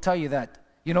people tell you that?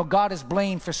 You know, God is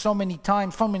blamed for so many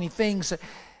times, so many things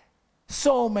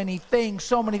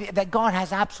that God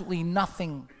has absolutely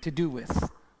nothing to do with.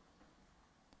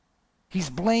 He's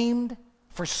blamed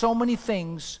for so many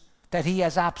things that he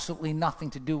has absolutely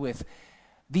nothing to do with.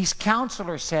 These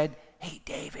counselors said, hey,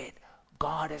 David,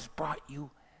 God has brought you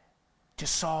to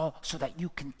Saul so that you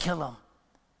can kill him.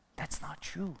 That's not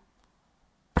true.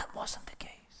 That wasn't the case.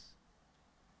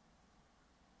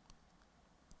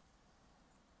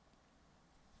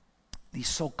 These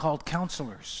so-called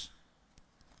counselors.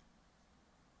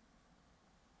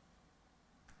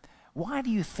 Why do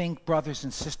you think, brothers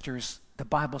and sisters, the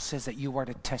Bible says that you are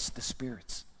to test the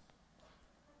spirits?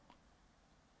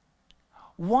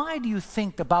 Why do you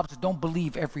think the Bible says don't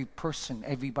believe every person,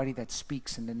 everybody that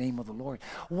speaks in the name of the Lord?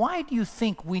 Why do you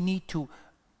think we need to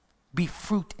be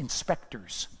fruit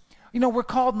inspectors? You know, we're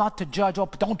called not to judge. Oh,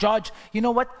 don't judge. You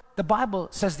know what? The Bible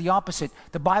says the opposite.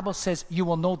 The Bible says you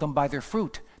will know them by their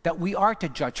fruit, that we are to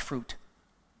judge fruit.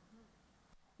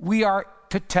 We are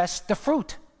to test the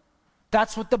fruit.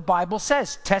 That's what the Bible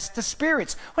says. Test the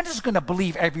spirits. We're just going to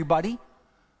believe everybody.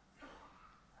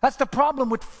 That's the problem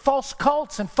with false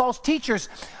cults and false teachers.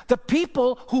 The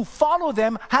people who follow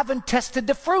them haven't tested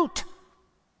the fruit.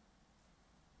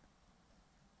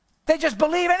 They just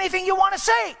believe anything you want to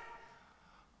say.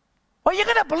 Well, you're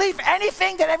going to believe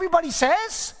anything that everybody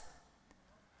says?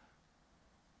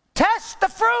 Test the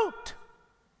fruit.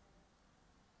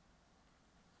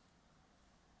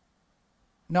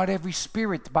 Not every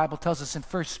spirit, the Bible tells us in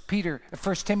 1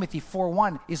 Timothy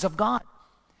 4:1, is of God.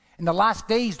 In the last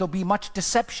days, there'll be much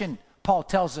deception, Paul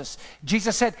tells us.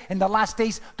 Jesus said, in the last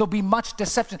days, there'll be much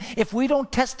deception. If we don't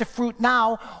test the fruit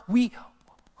now, we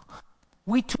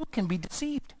too can be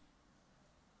deceived.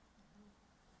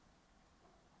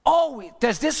 Always,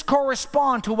 does this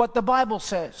correspond to what the Bible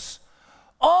says?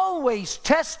 Always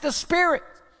test the spirit.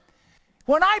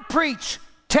 When I preach,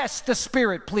 test the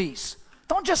spirit, please.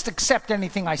 Don't just accept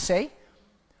anything I say,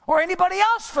 or anybody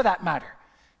else for that matter.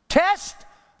 Test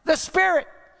the spirit.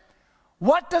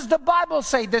 What does the Bible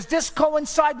say? Does this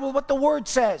coincide with what the Word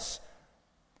says?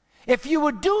 If you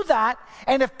would do that,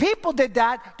 and if people did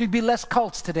that, there'd be less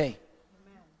cults today.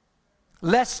 Amen.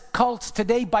 Less cults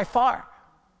today by far.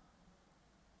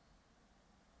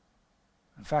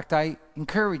 In fact, I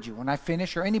encourage you, when I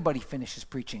finish, or anybody finishes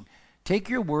preaching, take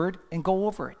your word and go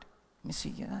over it. Let me see,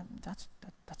 yeah,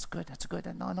 that's good, that's good.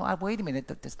 No, wait a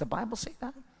minute, does the Bible say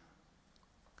that?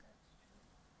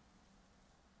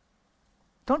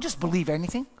 Don't just believe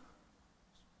anything.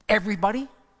 Everybody.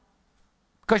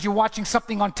 Because you're watching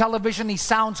something on television, he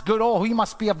sounds good, oh, he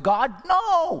must be of God.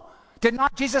 No. Did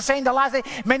not Jesus say in the last day,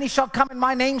 many shall come in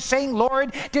my name saying,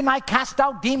 Lord, didn't I cast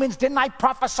out demons? Didn't I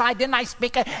prophesy? Didn't I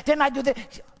speak? Didn't I do this?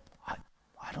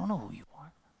 I don't know who you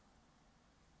are.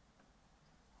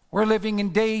 We're living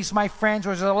in days, my friends,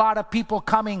 where there's a lot of people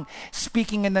coming,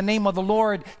 speaking in the name of the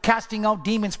Lord, casting out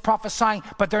demons, prophesying,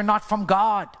 but they're not from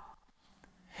God.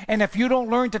 And if you don't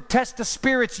learn to test the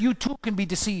spirits, you too can be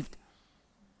deceived.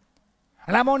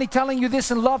 And I'm only telling you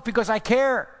this in love because I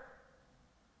care.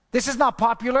 This is not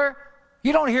popular.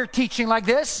 You don't hear teaching like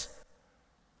this.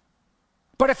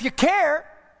 But if you care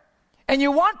and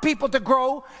you want people to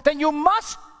grow, then you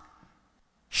must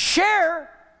share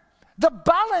the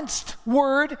balanced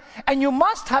word, and you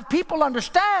must have people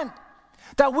understand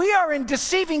that we are in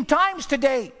deceiving times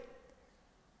today.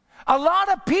 A lot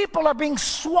of people are being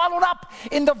swallowed up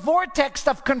in the vortex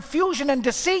of confusion and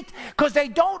deceit because they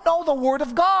don't know the Word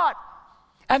of God,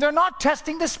 and they're not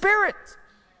testing the Spirit.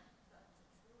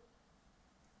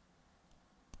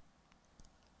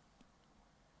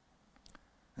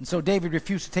 And so David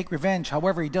refused to take revenge.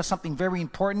 However, he does something very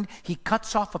important. He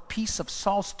cuts off a piece of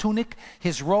Saul's tunic,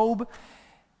 his robe.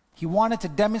 He wanted to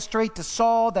demonstrate to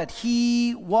Saul that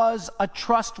he was a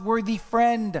trustworthy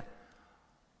friend.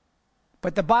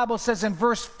 But the Bible says in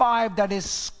verse 5 that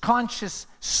his conscience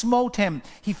smote him.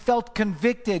 He felt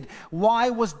convicted. Why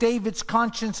was David's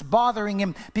conscience bothering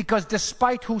him? Because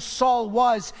despite who Saul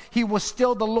was, he was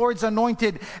still the Lord's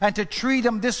anointed. And to treat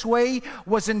him this way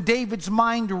was in David's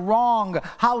mind wrong.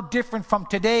 How different from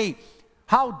today.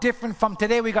 How different from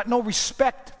today. We got no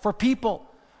respect for people.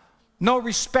 No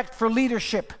respect for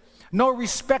leadership. No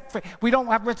respect for, we don't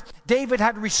have, David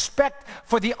had respect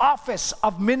for the office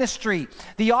of ministry,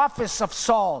 the office of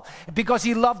Saul, because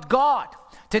he loved God.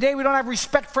 Today we don't have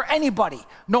respect for anybody.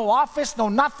 No office, no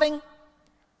nothing.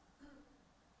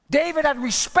 David had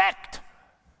respect.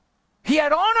 He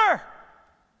had honor.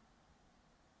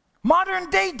 Modern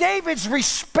day David's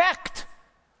respect.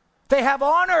 They have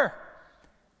honor.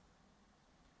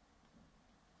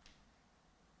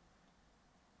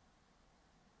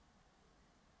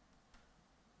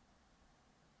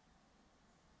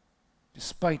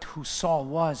 Despite who Saul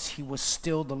was, he was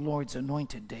still the Lord's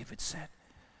anointed, David said.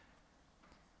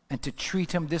 And to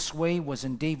treat him this way was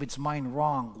in David's mind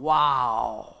wrong.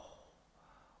 Wow.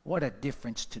 What a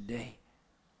difference today.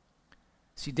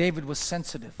 See, David was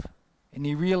sensitive. And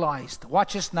he realized,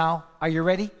 watch this now, are you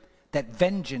ready? That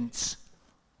vengeance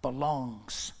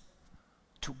belongs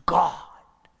to God.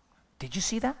 Did you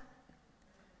see that?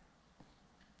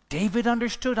 David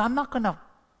understood, I'm not going to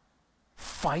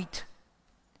fight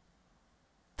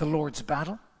the Lord's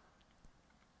battle.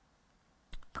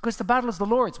 Because the battle is the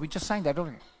Lord's. We just sang that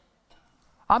earlier.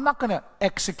 I'm not going to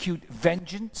execute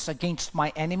vengeance against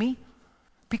my enemy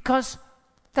because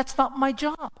that's not my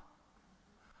job.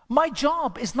 My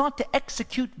job is not to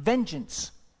execute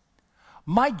vengeance.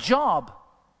 My job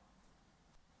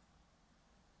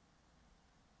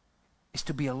is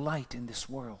to be a light in this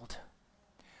world.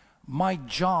 My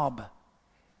job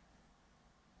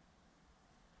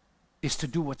is to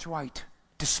do what's right,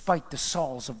 despite the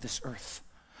Sauls of this earth.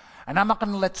 And I'm not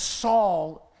going to let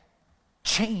Saul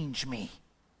change me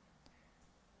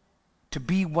to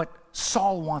be what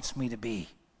Saul wants me to be.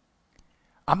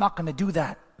 I'm not going to do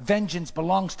that. Vengeance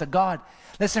belongs to God.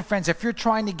 Listen, friends, if you're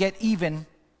trying to get even,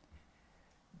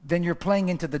 then you're playing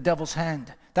into the devil's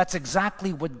hand. That's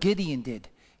exactly what Gideon did.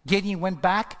 Gideon went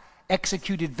back,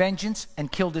 executed vengeance,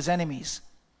 and killed his enemies.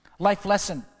 Life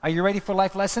lesson. Are you ready for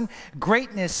life lesson?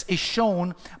 Greatness is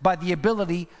shown by the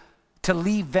ability to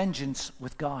leave vengeance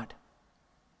with God.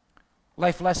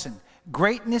 Life lesson.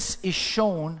 Greatness is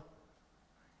shown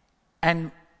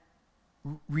and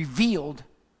revealed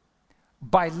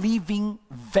by leaving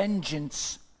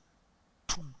vengeance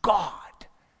to God.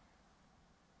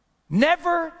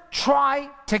 Never try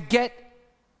to get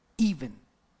even.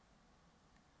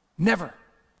 Never.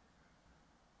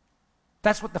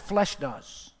 That's what the flesh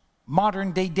does.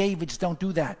 Modern day Davids don't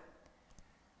do that.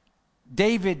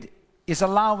 David is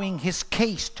allowing his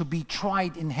case to be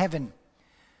tried in heaven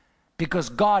because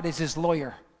God is his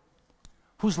lawyer.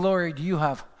 Whose lawyer do you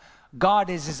have? God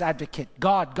is his advocate.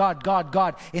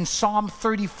 God. In Psalm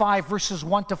 35 verses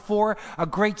 1 to 4, a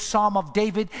great psalm of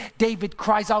David, David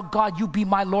cries out, God, you be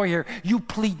my lawyer. You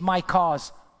plead my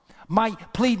cause.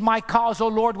 Plead my cause, O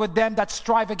Lord, with them that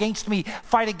strive against me,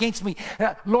 fight against me.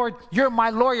 Lord, you're my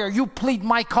lawyer. You plead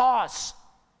my cause.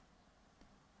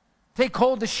 Take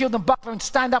hold the shield and buckler and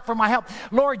stand up for my help.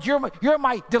 Lord, you're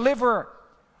my deliverer.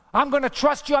 I'm going to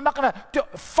trust you. I'm not going to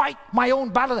fight my own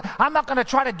battle. I'm not going to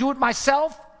try to do it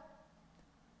myself.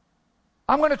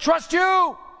 I'm going to trust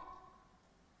you.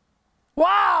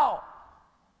 Wow.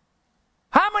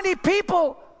 How many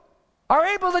people are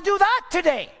able to do that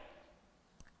today?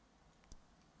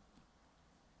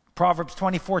 Proverbs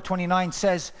 24:29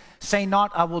 says, say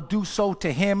not, I will do so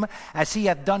to him as he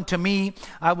hath done to me.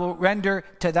 I will render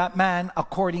to that man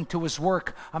according to his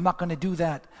work. I'm not going to do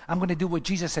that. I'm going to do what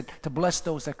Jesus said, to bless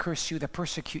those that curse you, that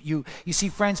persecute you. You see,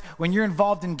 friends, when you're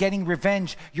involved in getting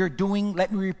revenge, you're doing,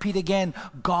 let me repeat again,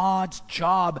 God's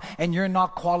job. And you're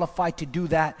not qualified to do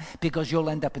that because you'll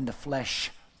end up in the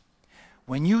flesh.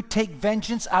 When you take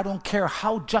vengeance, I don't care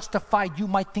how justified you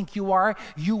might think you are,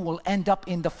 you will end up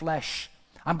in the flesh.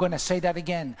 I'm going to say that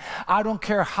again. I don't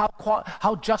care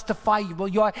how justified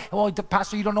you are. Oh, the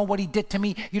pastor, you don't know what he did to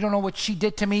me. You don't know what she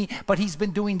did to me, but he's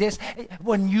been doing this.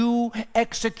 When you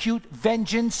execute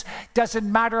vengeance, doesn't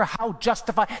matter how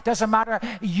justified, doesn't matter,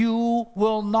 you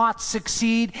will not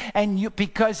succeed, and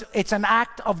because it's an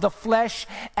act of the flesh,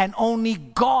 and only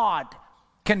God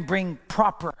can bring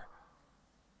proper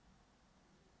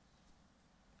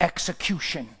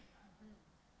execution.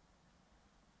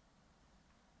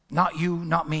 Not you,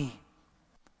 not me.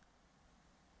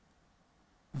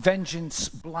 Vengeance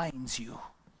blinds you.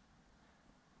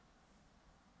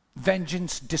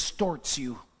 Vengeance distorts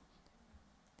you.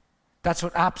 That's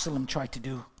what Absalom tried to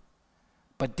do.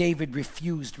 But David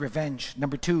refused revenge.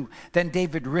 Number 2, then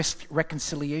David risked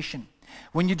reconciliation.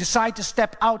 When you decide to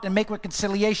step out and make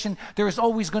reconciliation, there is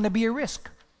always going to be a risk.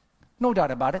 No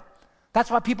doubt about it. That's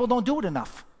why people don't do it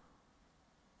enough.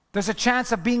 There's a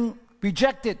chance of being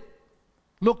rejected,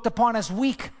 looked upon as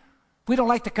weak. We don't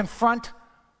like to confront.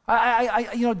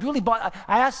 I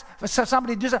asked for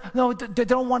somebody to do something. No, they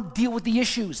don't want to deal with the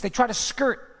issues. They try to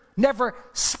skirt, never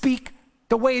speak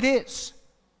the way it is.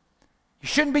 You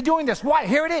shouldn't be doing this. Why?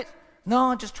 Here it is.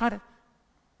 No, just try to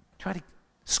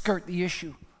skirt the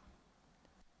issue.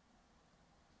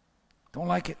 Don't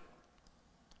like it.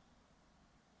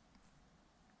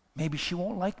 Maybe she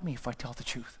won't like me if I tell the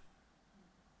truth.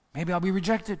 Maybe I'll be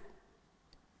rejected.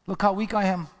 Look how weak I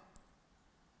am.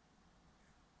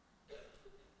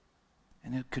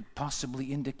 And it could possibly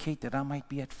indicate that I might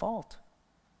be at fault.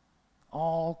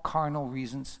 All carnal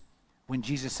reasons. When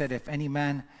Jesus said, if any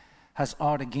man has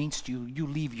aught against you, you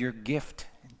leave your gift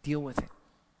and deal with it.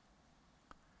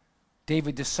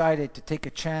 David decided to take a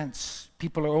chance.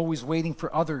 People are always waiting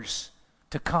for others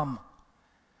to come.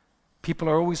 People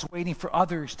are always waiting for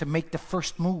others to make the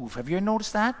first move. Have you ever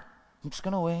noticed that? I'm just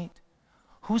going to wait.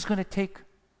 Who's going to take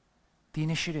the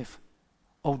initiative?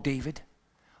 Oh, David.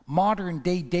 Modern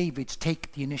day Davids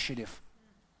take the initiative.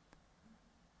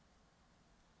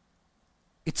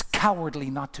 It's cowardly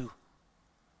not to.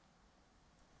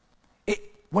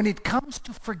 When it comes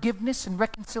to forgiveness and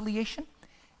reconciliation,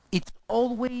 it's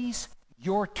always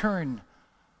your turn,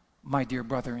 my dear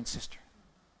brother and sister.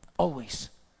 Always.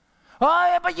 Oh,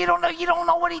 yeah, but you don't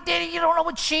know what he did, you don't know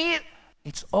what she did.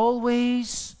 It's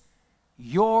always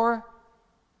your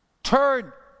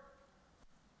turn.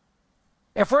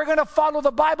 If we're going to follow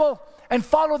the Bible and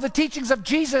follow the teachings of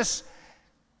Jesus,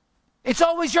 it's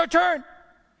always your turn.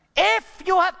 If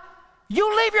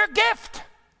you leave your gift,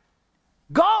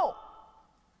 go.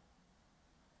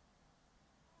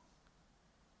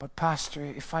 But Pastor,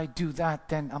 if I do that,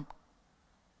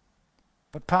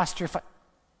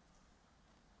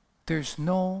 there's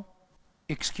no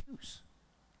excuse.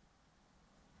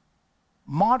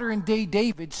 Modern day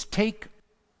Davids take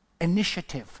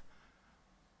initiative.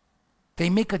 They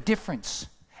make a difference.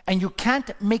 And you can't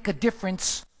make a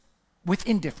difference with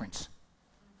indifference.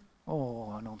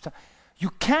 Oh, no.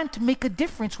 You can't make a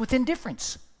difference with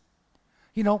indifference.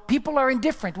 People are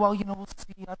indifferent. Well, we'll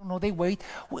see. I don't know. They wait.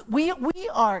 We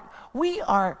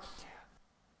are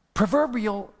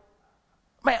proverbial.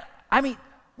 I mean,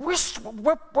 we're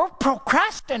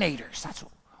procrastinators. That's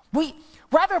what we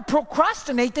rather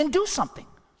procrastinate than do something.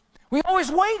 We're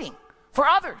always waiting for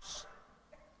others.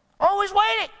 Always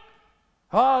waiting.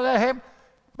 Oh, let him.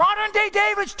 Modern day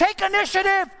Davids take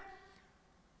initiative.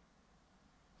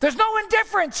 There's no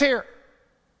indifference here.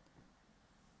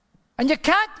 And you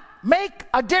can't make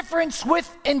a difference with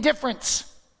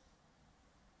indifference.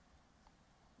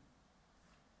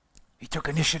 He took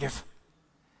initiative.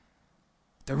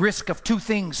 The risk of two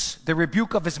things, the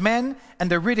rebuke of his men and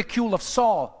the ridicule of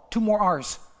Saul. 2 more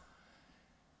R's.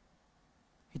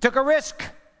 He took a risk.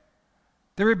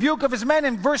 The rebuke of his men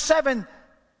in verse 7.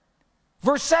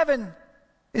 Verse 7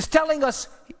 is telling us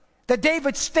that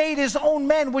David stayed his own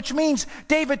men, which means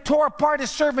David tore apart his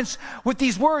servants with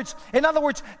these words. In other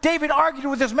words, David argued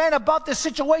with his men about this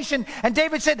situation, and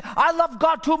David said, I love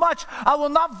God too much. I will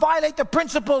not violate the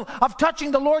principle of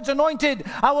touching the Lord's anointed.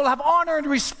 I will have honor and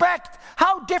respect.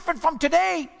 How different from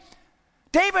today.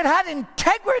 David had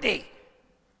integrity.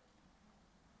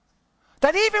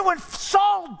 That even when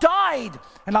Saul died,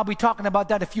 and I'll be talking about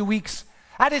that in a few weeks,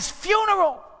 at his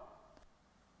funeral,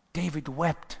 David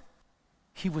wept.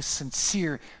 He was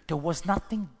sincere. There was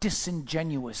nothing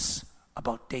disingenuous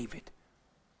about David.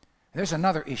 There's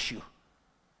another issue.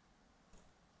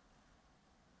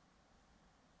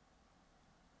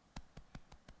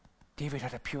 David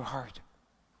had a pure heart.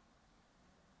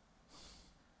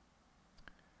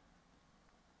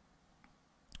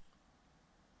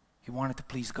 He wanted to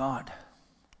please God.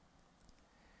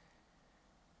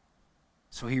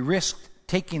 So he risked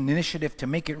taking the initiative to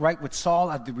make it right with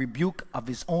Saul at the rebuke of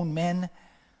his own men,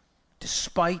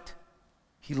 despite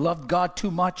he loved God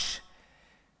too much.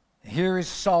 Here is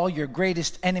Saul, your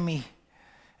greatest enemy,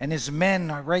 and his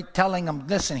men are right telling him,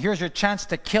 listen, here's your chance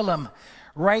to kill him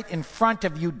right in front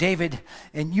of you, David,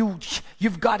 and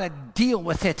you've got to deal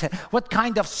with it. What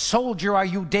kind of soldier are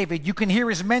you, David? You can hear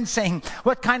his men saying,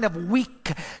 what kind of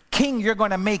weak king you're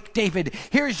going to make, David.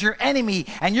 Here's your enemy,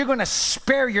 and you're going to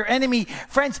spare your enemy.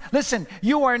 Friends, listen,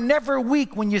 you are never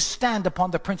weak when you stand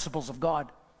upon the principles of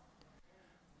God.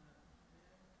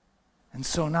 And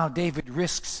so now David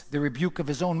risks the rebuke of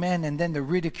his own men and then the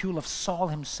ridicule of Saul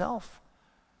himself.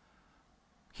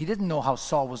 He didn't know how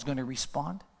Saul was going to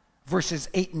respond. Verses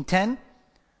 8 and 10,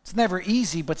 it's never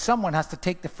easy, but someone has to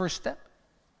take the first step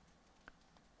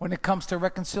when it comes to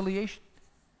reconciliation.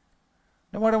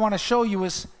 Now what I want to show you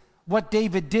is what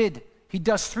David did. He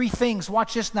does 3 things.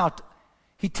 Watch this now.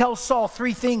 He tells Saul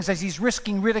 3 things as he's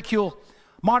risking ridicule.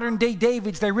 Modern day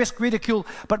Davids, they risk ridicule,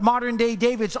 but modern day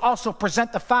Davids also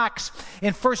present the facts.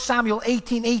 In 1 Samuel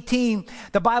 18:18,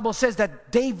 the Bible says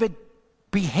that David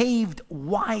behaved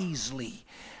wisely.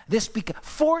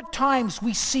 Four times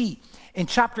we see in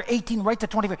chapter 18 right to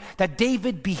 24 that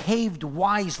David behaved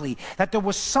wisely, that there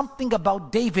was something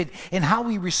about David and how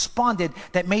he responded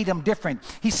that made him different.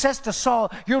 He says to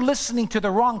Saul, "You're listening to the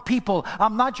wrong people.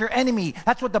 I'm not your enemy."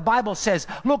 That's what the Bible says.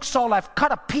 "Look, Saul, I've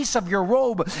cut a piece of your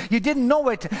robe. You didn't know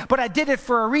it, but I did it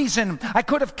for a reason. I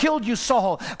could have killed you,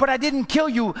 Saul, but I didn't kill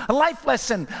you." A life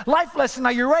lesson. Life lesson.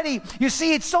 Are you ready? You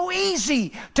see, it's so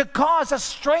easy to cause a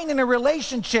strain in a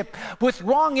relationship with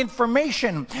wrong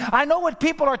information. I know what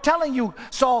people are telling you,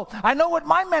 Saul. I know what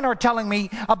my men are telling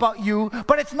me about you,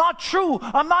 but it's not true.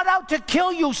 I'm not out to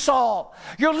kill you, Saul.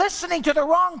 You're listening to the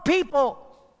wrong people.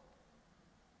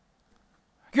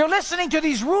 You're listening to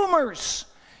these rumors.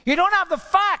 You don't have the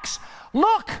facts.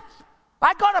 Look,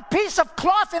 I got a piece of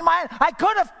cloth in my hand. I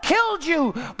could have killed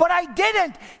you, but I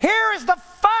didn't. Here is the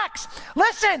facts.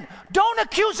 Listen, don't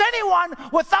accuse anyone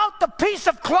without the piece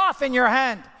of cloth in your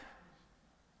hand.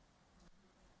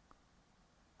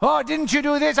 "Oh, didn't you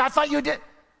do this? I thought you did."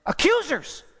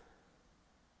 Accusers.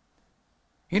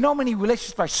 You know how many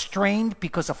relationships are strained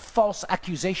because of false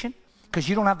accusation? Because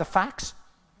you don't have the facts?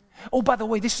 Oh, by the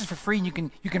way, this is for free, and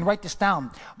you can write this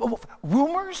down. But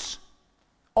rumors,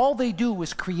 all they do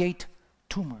is create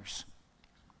tumors.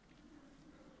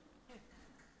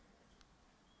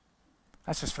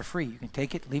 That's just for free. You can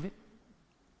take it, leave it.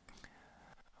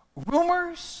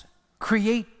 Rumors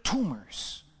create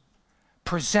tumors.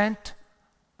 Present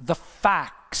the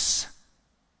facts.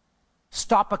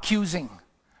 Stop accusing.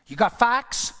 You got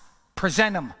facts?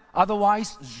 Present them.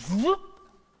 Otherwise,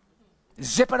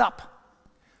 zip it up.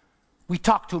 We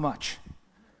talk too much.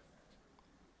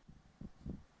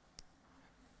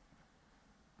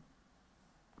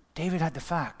 David had the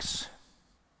facts.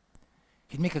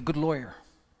 He'd make a good lawyer.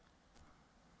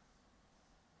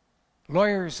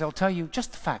 Lawyers, they'll tell you,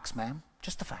 "Just the facts, ma'am.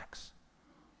 Just the facts.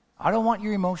 I don't want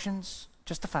your emotions.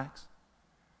 Just the facts."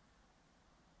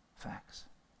 Facts.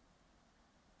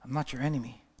 I'm not your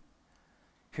enemy.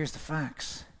 Here's the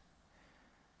facts.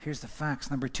 Here's the facts.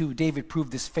 Number 2, David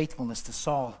proved his faithfulness to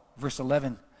Saul. Verse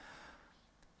 11.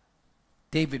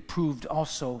 David proved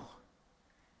also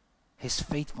his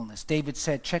faithfulness. David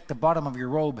said, "Check the bottom of your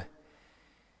robe.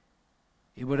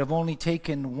 It would have only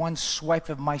taken one swipe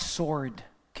of my sword,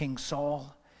 King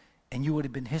Saul, and you would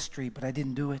have been history, but I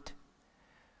didn't do it.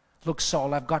 Look,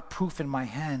 Saul, I've got proof in my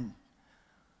hand.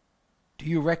 Do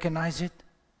you recognize it?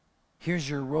 Here's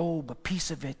your robe, a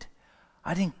piece of it.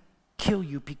 I didn't kill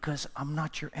you because I'm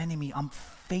not your enemy. I'm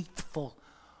faithful."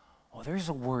 Oh, there's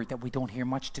a word that we don't hear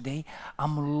much today.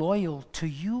 "I'm loyal to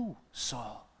you,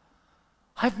 Saul.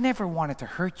 I've never wanted to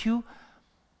hurt you.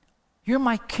 You're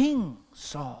my king,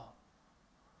 Saul.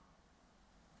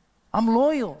 I'm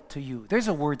loyal to you." There's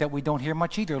a word that we don't hear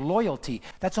much either, loyalty.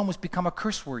 That's almost become a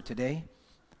curse word today.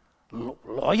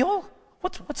 Loyal?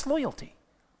 What's loyalty?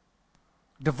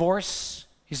 Divorce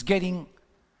is getting,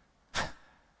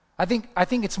 I think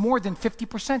it's more than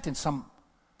 50% in some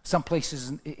places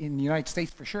in the United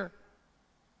States for sure.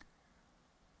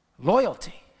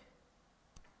 Loyalty.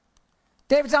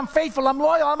 David's, "I'm faithful, I'm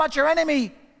loyal, I'm not your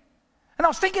enemy." And I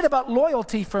was thinking about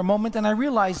loyalty for a moment, and I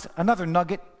realized another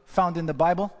nugget found in the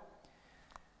Bible.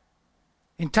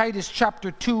 In Titus chapter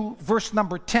 2, verse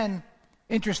number 10,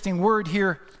 interesting word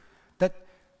here that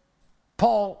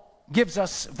Paul gives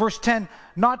us, verse 10,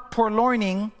 "Not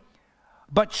purloining,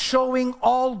 but showing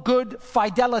all good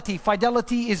fidelity."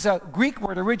 Fidelity is a Greek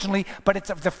word originally, but it's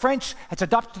of the French, it's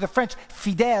adopted to the French,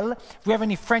 fidèle. If we have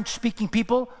any French-speaking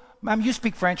people, ma'am, you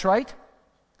speak French, right?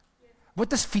 Yes. What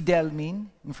does fidèle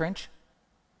mean in French?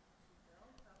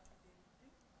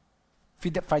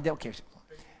 Fidèle, okay.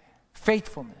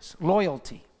 Faithfulness,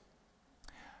 loyalty.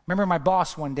 Remember my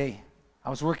boss one day, I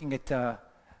was working at Aux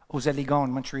Elegons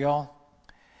in Montreal,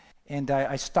 and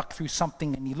I stuck through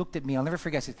something, and he looked at me, I'll never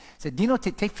forget, he said, "Dino,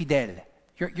 t'es fidèle.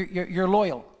 You're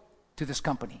loyal to this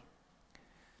company."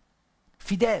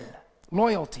 Fidèle,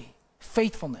 loyalty,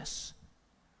 faithfulness.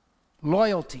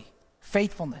 Loyalty,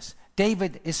 faithfulness.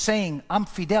 David is saying, "I'm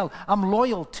fidèle, I'm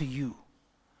loyal to you."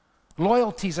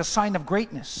 Loyalty is a sign of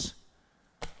greatness.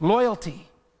 Loyalty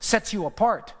sets you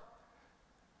apart.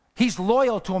 He's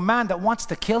loyal to a man that wants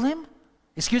to kill him.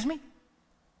 Excuse me?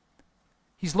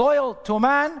 He's loyal to a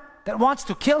man that wants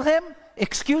to kill him.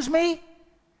 Excuse me?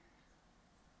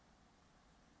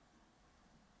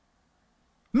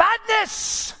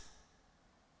 Madness,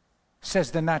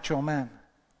 says the natural man.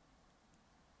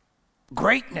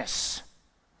 Greatness,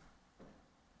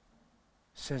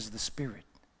 says the Spirit.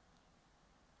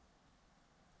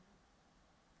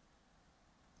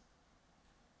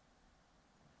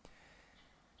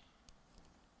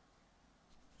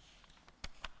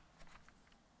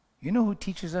 You know who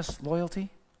teaches us loyalty?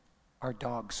 Our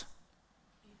dogs.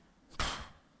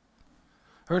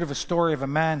 Heard of a story of a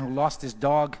man who lost his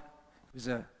dog. He was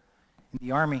in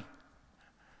the army.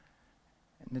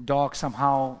 And the dog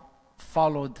somehow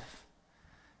followed.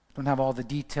 Don't have all the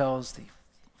details. They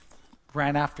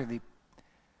ran after the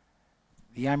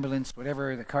ambulance,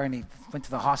 whatever, the car, and he went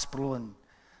to the hospital and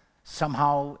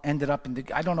somehow ended up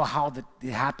I don't know how it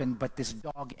happened, but this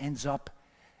dog ends up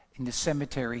in the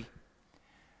cemetery.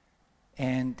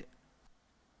 And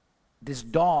this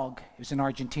dog, it was in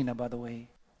Argentina, by the way,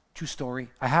 true story.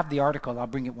 I have the article, I'll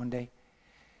bring it one day.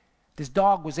 This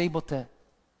dog was able to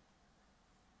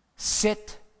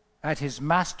sit at his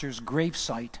master's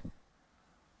gravesite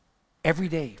every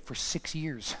day for 6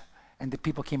 years. And the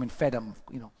people came and fed him,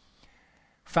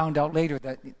 Found out later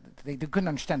that they couldn't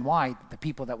understand why the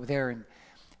people that were there and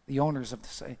the owners of the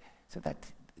site said that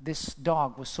this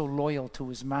dog was so loyal to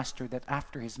his master that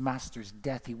after his master's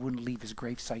death, he wouldn't leave his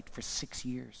gravesite for 6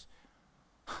 years.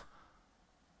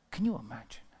 Can you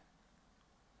imagine?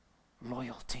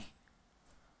 Loyalty.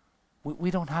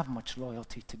 We don't have much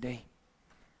loyalty today.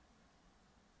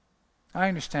 I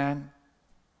understand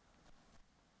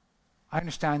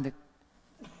that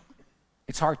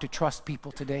it's hard to trust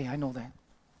people today. I know that.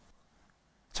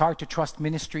 It's hard to trust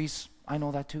ministries. I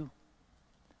know that too.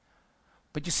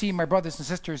 But you see, my brothers and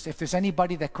sisters, if there's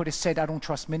anybody that could have said, I don't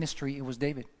trust ministry, it was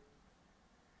David.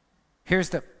 Here's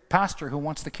the pastor who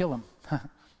wants to kill him.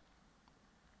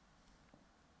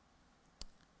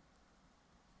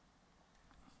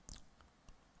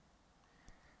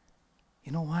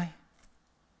 You know why?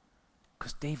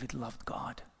 Because David loved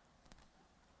God.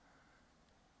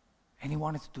 And he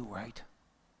wanted to do right.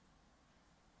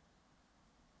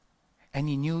 And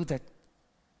he knew that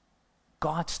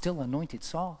God still anointed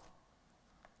Saul,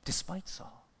 despite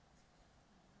Saul,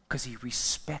 because he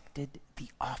respected the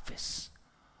office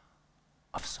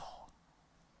of Saul.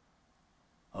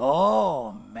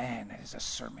 Oh man, there's a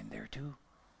sermon there too.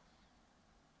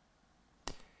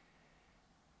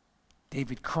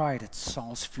 David cried at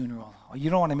Saul's funeral. Oh, you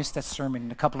don't want to miss that sermon.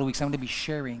 In a couple of weeks, I'm going to be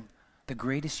sharing the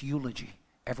greatest eulogy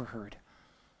ever heard.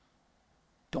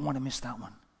 Don't want to miss that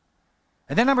one.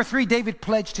 And then number 3, David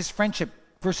pledged his friendship.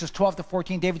 Verses 12 to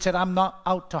 14, David said, I'm not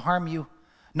out to harm you.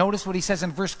 Notice what he says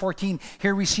in verse 14.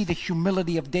 Here we see the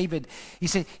humility of David. He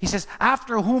says,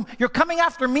 after whom? You're coming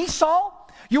after me, Saul?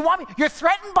 You want me? You're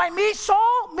threatened by me,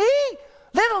 Saul? Me?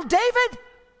 Little David?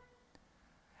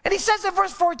 And he says in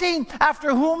verse 14,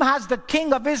 after whom has the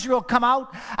king of Israel come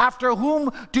out? After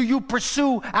whom do you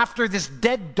pursue? After this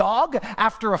dead dog?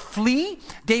 After a flea?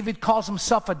 David calls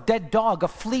himself a dead dog, a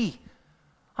flea.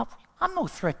 I'm no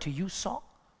threat to you, Saul.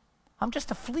 I'm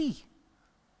just a flea.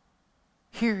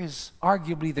 Here is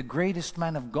arguably the greatest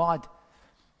man of God.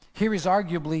 Here is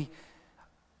arguably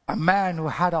a man who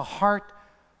had a heart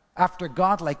after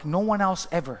God like no one else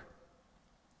ever.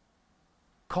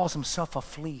 Calls himself a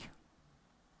flea.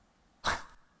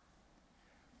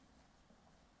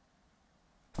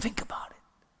 Think about it.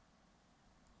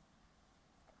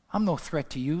 I'm no threat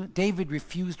to you. David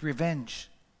refused revenge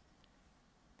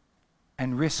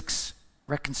and risks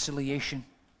reconciliation.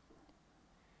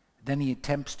 Then he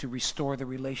attempts to restore the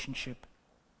relationship.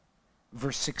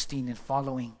 Verse 16 and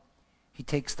following, he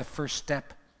takes the first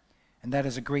step, and that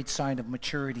is a great sign of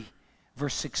maturity.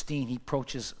 Verse 16, he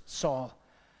approaches Saul.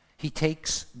 He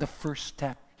takes the first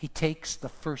step. He takes the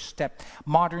first step.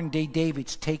 Modern day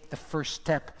Davids take the first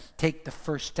step. Take the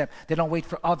first step. They don't wait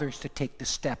for others to take the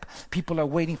step. People are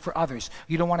waiting for others.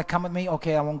 You don't want to come with me?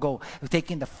 Okay, I won't go.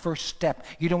 Taking the first step.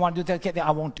 You don't want to do that? Okay,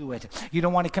 I won't do it. You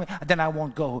don't want to come? Then I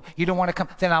won't go. You don't want to come?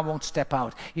 Then I won't step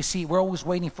out. You see, we're always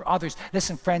waiting for others.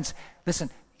 Listen, friends, listen.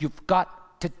 You've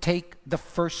got to take the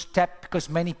first step because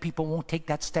many people won't take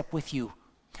that step with you.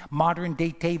 Modern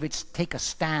day Davids take a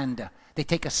stand. They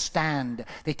take a stand.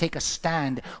 They take a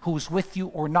stand. Who's with you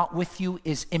or not with you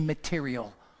is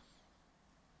immaterial.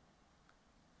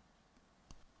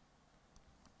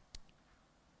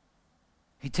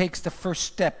 He takes the first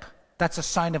step. That's a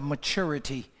sign of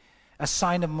maturity. A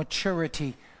sign of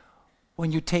maturity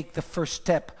when you take the first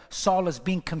step. Saul is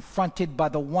being confronted by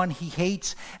the one he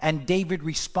hates, and David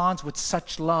responds with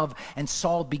such love, and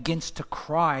Saul begins to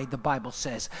cry, the Bible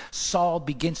says. Saul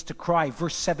begins to cry.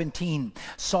 Verse 17,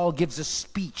 Saul gives a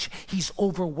speech. He's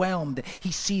overwhelmed.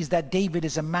 He sees that David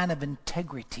is a man of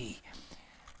integrity.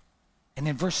 And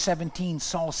in verse 17,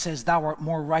 Saul says, thou art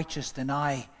more righteous than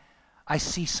I. I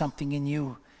see something in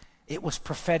you. It was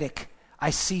prophetic.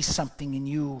 I see something in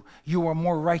you. You are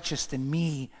more righteous than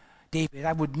me. David,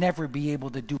 I would never be able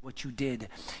to do what you did.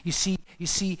 You see,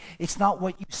 it's not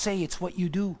what you say, it's what you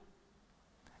do.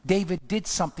 David did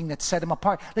something that set him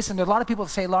apart. Listen, there are a lot of people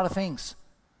that say a lot of things,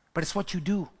 but it's what you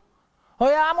do. Oh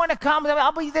yeah, I'm going to come.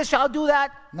 I'll be this. I'll do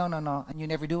that. No, and you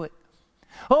never do it.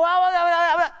 Oh,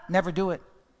 never do it.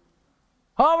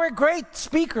 Oh, we're great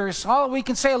speakers. Oh, we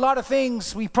can say a lot of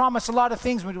things. We promise a lot of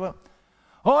things.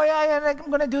 Oh yeah, I'm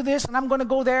going to do this, and I'm going to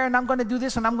go there, and I'm going to do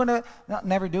this, and I'm going to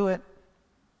never do it.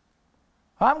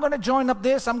 I'm going to join up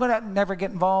this. I'm going to never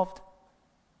get involved.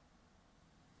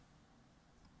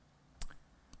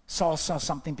 Saul saw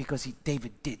something because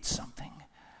David did something.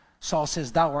 Saul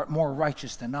says, thou art more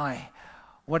righteous than I.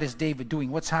 What is David doing?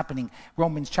 What's happening?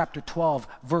 Romans chapter 12,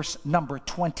 verse number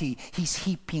 20. He's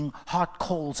heaping hot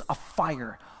coals of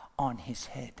fire on his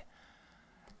head.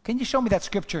 Can you show me that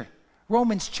scripture?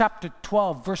 Romans chapter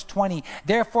 12, verse 20.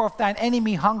 Therefore, if thine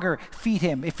enemy hunger, feed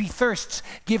him. If he thirsts,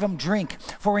 give him drink.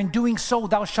 For in doing so,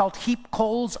 thou shalt heap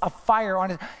coals of fire on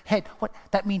his head. What?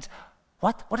 That means,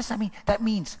 what? What does that mean? That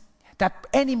means that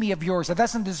enemy of yours that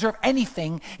doesn't deserve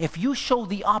anything, if you show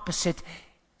the opposite,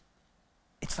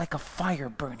 it's like a fire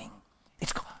burning.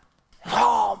 It's,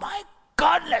 oh my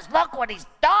goodness, look what he's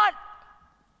done.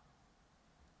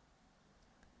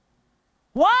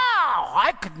 Wow,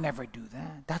 I could never do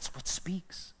that. That's what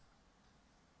speaks.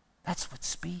 That's what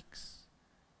speaks.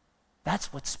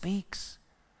 That's what speaks.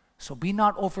 So be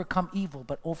not overcome evil,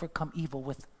 but overcome evil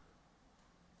with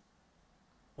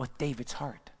David's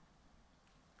heart.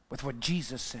 With what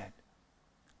Jesus said.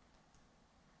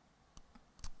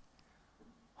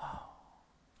 Oh.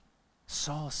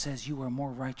 Saul says, you are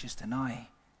more righteous than I.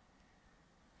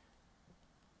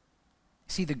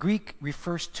 See, the Greek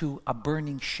refers to a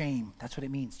burning shame. That's what it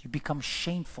means. You become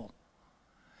shameful.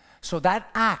 So that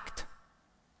act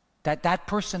that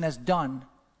person has done,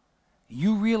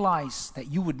 you realize that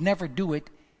you would never do it,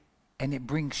 and it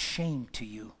brings shame to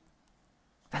you.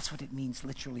 That's what it means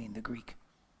literally in the Greek.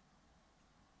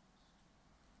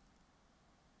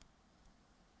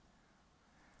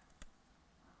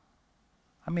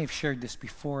 I may have shared this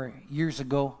before, years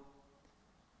ago.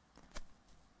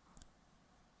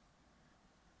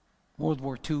 World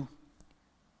War II.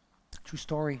 True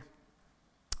story.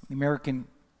 The American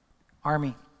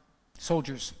Army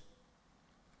soldiers.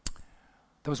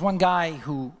 There was one guy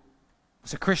who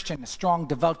was a Christian, a strong,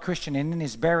 devout Christian, and in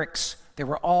his barracks, they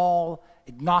were all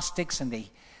agnostics and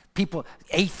people,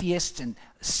 atheists and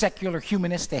secular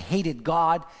humanists. They hated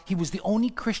God. He was the only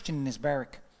Christian in his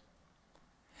barrack.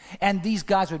 And these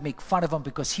guys would make fun of him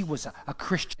because he was a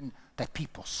Christian that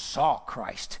people saw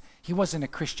Christ. He wasn't a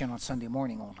Christian on Sunday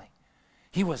morning only.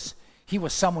 He was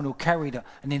someone who carried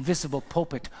an invisible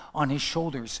pulpit on his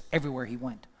shoulders everywhere he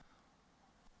went.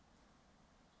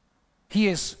 He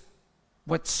is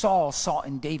what Saul saw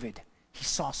in David. He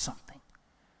saw something.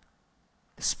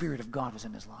 The Spirit of God was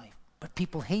in his life. But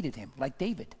people hated him like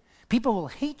David. People will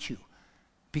hate you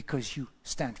because you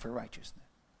stand for righteousness.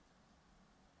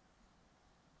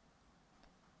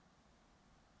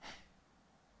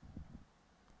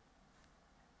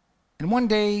 And one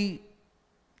day,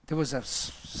 there was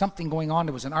something going on.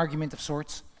 There was an argument of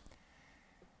sorts.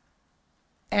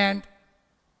 And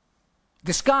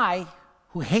this guy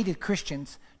who hated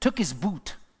Christians took his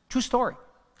boot, true story,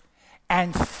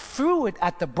 and threw it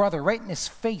at the brother right in his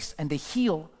face, and the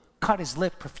heel cut his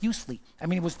lip profusely. I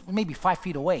mean, it was maybe 5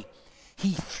 feet away.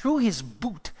 He threw his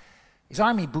boot, his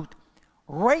army boot,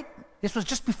 right, this was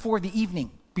just before the evening,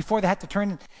 before they had to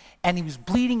turn, and he was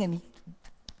bleeding, and he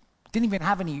didn't even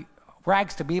have any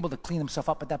rags to be able to clean himself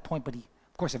up at that point, but he,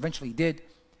 of course, eventually did.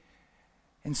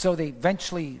 And so they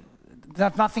eventually,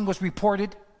 nothing was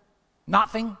reported.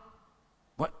 Nothing.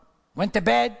 Went to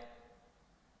bed.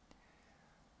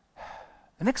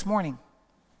 The next morning,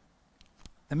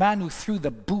 the man who threw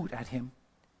the boot at him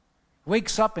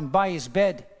wakes up, and by his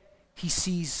bed, he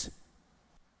sees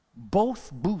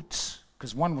both boots,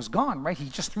 because one was gone, right? He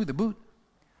just threw the boot.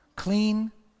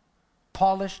 Clean,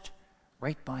 polished,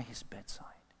 right by his bedside.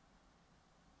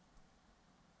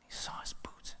 He saw his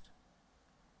boots.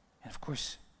 And of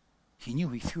course, he knew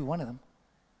he threw one of them.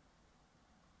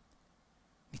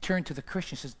 He turned to the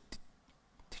Christian and says,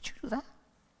 did you do that?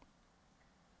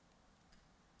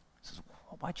 He says,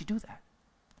 well, why'd you do that?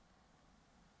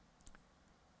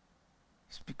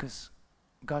 It's because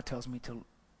God tells me to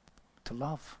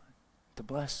love, to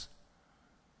bless.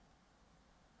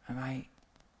 And it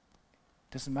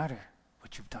doesn't matter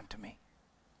what you've done to me.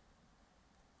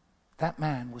 That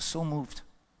man was so moved,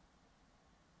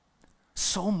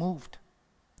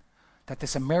 that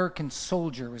this American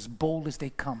soldier, as bold as they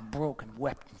come, broke and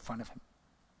wept in front of him.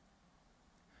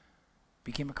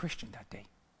 Became a Christian that day.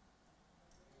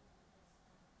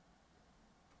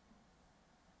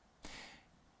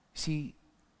 See,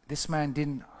 this man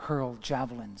didn't hurl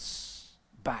javelins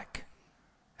back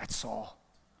at Saul.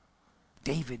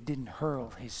 David didn't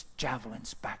hurl his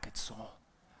javelins back at Saul.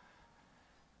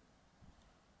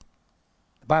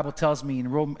 The Bible tells me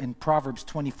in Proverbs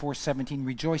 24:17,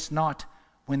 rejoice not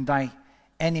when thy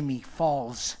enemy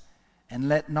falls, and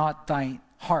let not thy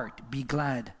heart be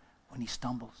glad when he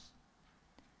stumbles.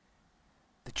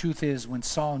 The truth is, when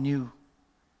Saul knew,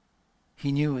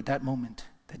 he knew at that moment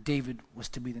that David was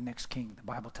to be the next king. The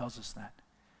Bible tells us that.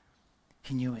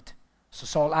 He knew it. So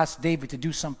Saul asked David to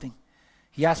do something.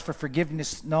 He asked for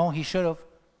forgiveness. No, he should have.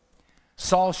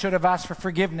 Saul should have asked for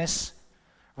forgiveness.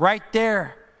 Right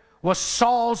there was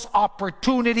Saul's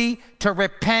opportunity to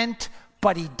repent,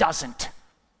 but he doesn't.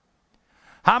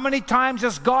 How many times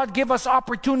does God give us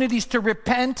opportunities to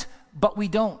repent, but we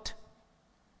don't?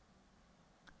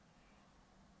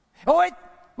 Oh, it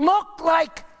looked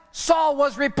like Saul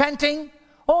was repenting.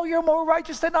 Oh, you're more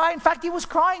righteous than I. In fact, he was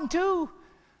crying too.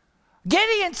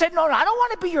 Gideon said, no, I don't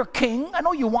want to be your king. I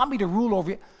know you want me to rule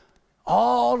over you.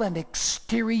 All an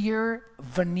exterior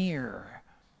veneer.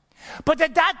 But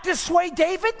did that dissuade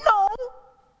David? No.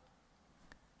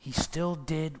 He still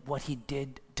did what he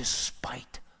did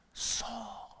despite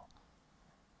Saul.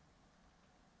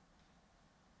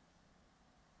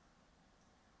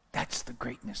 That's the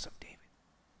greatness of David.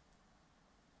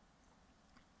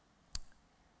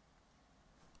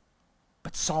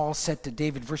 But Saul said to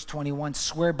David, verse 21,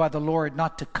 swear by the Lord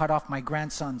not to cut off my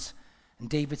grandsons. And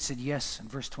David said yes, in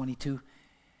verse 22.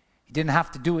 He didn't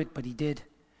have to do it, but he did.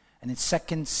 And in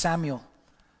 2 Samuel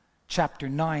chapter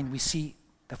 9, we see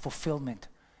the fulfillment.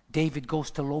 David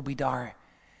goes to Lobidar,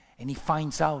 and he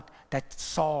finds out that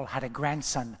Saul had a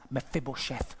grandson,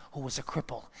 Mephibosheth, who was a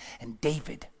cripple. And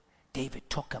David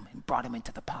took him and brought him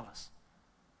into the palace.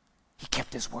 He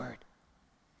kept his word.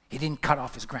 He didn't cut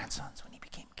off his grandsons when he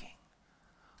became king.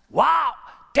 Wow!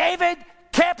 David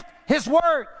kept his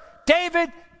word.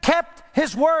 David kept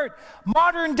his word.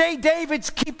 Modern day Davids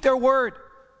keep their word.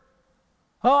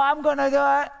 Oh, I'm going to do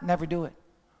it. Never do it.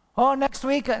 Oh, next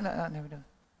week. No, never do it.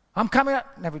 I'm coming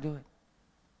up. Never do it.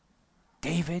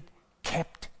 David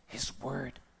kept his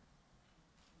word.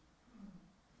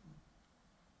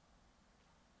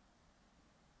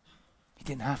 He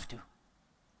didn't have to.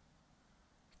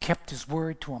 He kept his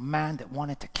word to a man that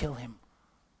wanted to kill him.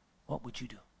 What would you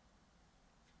do?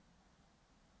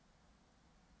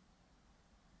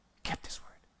 Kept his word.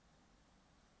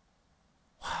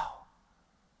 Wow.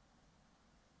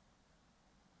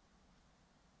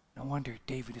 No wonder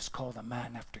David is called a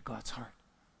man after God's heart.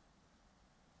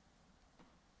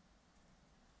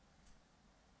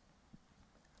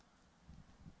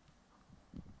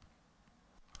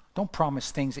 Don't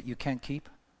promise things that you can't keep.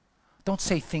 Don't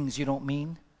say things you don't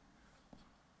mean.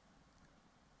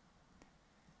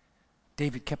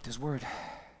 David kept his word.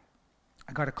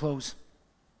 I got to close.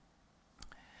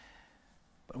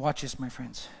 But watch this, my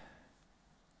friends.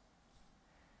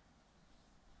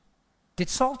 Did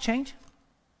Saul change?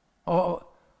 Oh,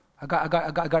 I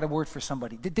got a word for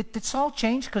somebody. Did Saul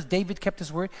change because David kept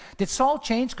his word? Did Saul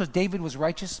change because David was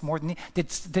righteous more than he?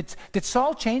 Did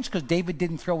Saul change because David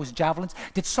didn't throw his javelins?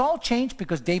 Did Saul change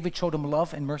because David showed him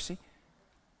love and mercy?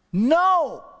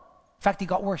 No. In fact, he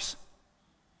got worse.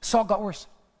 Saul got worse.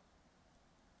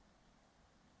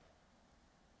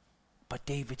 But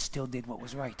David still did what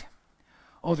was right.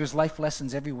 Oh, there's life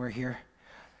lessons everywhere here.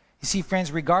 You see,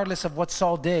 friends, regardless of what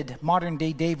Saul did, modern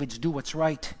day Davids do what's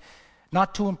right.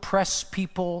 Not to impress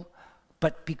people,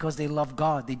 but because they love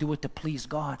God. They do it to please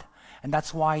God. And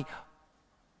that's why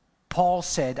Paul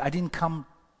said, I didn't come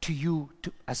to you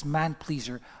as man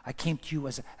pleaser. I came to you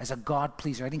as a God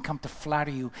pleaser. I didn't come to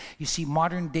flatter you. You see,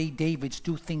 modern day Davids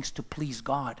do things to please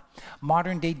God.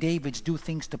 Modern day Davids do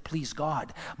things to please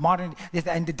God.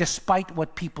 And despite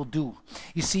what people do.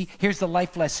 You see, here's the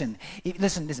life lesson.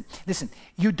 Listen.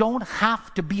 You don't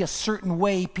have to be a certain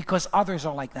way because others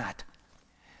are like that.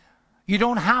 You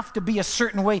don't have to be a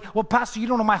certain way. Well, Pastor, you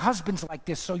don't know my husband's like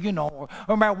this, so you know.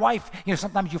 Or my wife,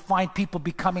 sometimes you find people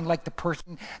becoming like the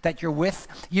person that you're with.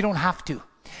 You don't have to.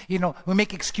 We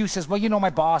make excuses. Well, my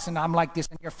boss and I'm like this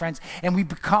and your friends. And we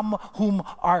become whom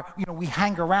we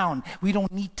hang around. We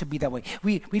don't need to be that way.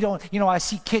 We don't, I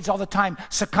see kids all the time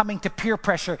succumbing to peer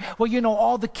pressure. Well,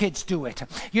 all the kids do it.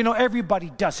 Everybody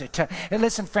does it. And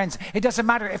listen, friends, it doesn't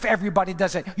matter if everybody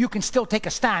does it. You can still take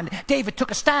a stand. David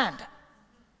took a stand.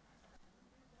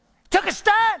 Took a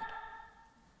stand.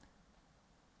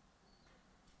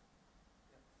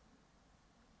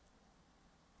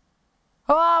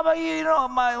 Oh, but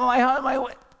my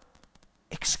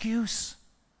excuses.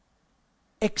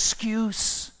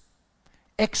 Excuses.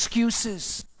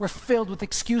 We're filled with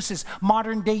excuses.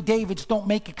 Modern day Davids don't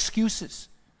make excuses.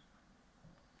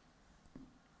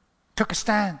 Took a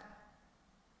stand.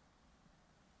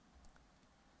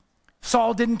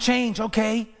 Saul didn't change.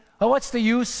 Okay. Oh, what's the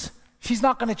use? She's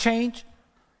not going to change.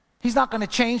 He's not going to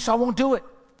change, so I won't do it.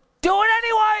 Do it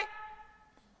anyway.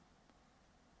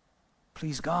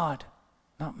 Please God,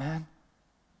 not man.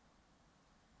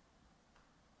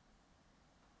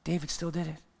 David still did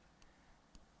it.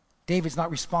 David's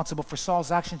not responsible for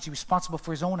Saul's actions. He's responsible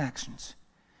for his own actions.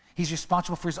 He's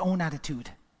responsible for his own attitude.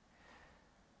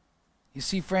 You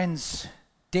see, friends,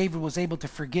 David was able to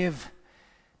forgive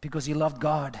because he loved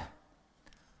God.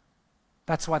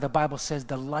 That's why the Bible says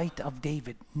the light of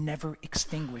David never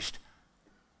extinguished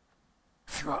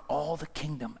throughout all the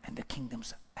kingdom and the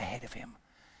kingdoms ahead of him.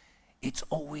 It's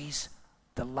always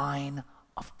the line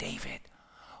of David.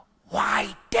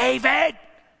 Why, David?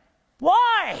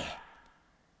 Why?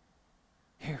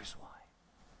 Here's why.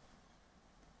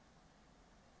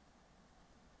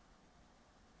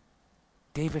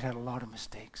 David had a lot of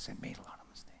mistakes and made a lot of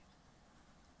mistakes.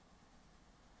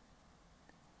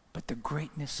 But the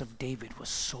greatness of David was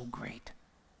so great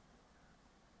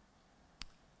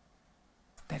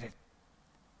that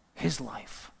his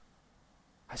life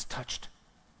has touched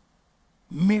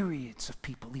myriads of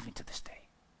people even to this day.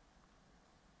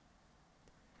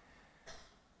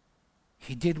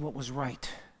 He did what was right.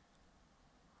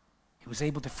 He was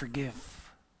able to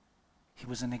forgive. He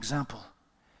was an example.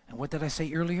 And what did I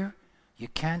say earlier? You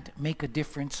can't make a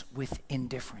difference with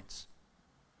indifference.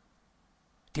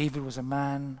 David was a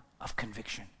man of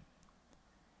conviction.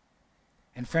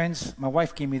 And friends, my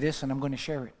wife gave me this and I'm going to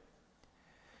share it.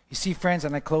 You see, friends,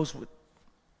 and I close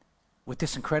with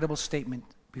this incredible statement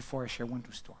before I share one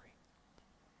true story.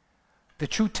 The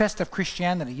true test of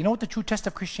Christianity. You know what the true test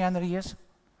of Christianity is?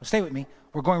 Well, stay with me.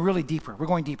 We're going really deeper. We're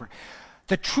going deeper.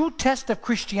 The true test of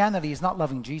Christianity is not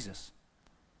loving Jesus.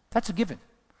 That's a given.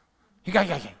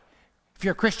 If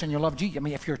you're a Christian, you love Jesus. I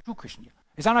mean, if you're a true Christian.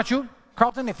 Is that not true?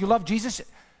 Carlton, if you love Jesus,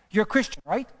 you're a Christian,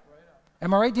 right?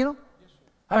 Am I right, Dino?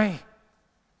 I mean,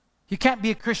 you can't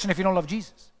be a Christian if you don't love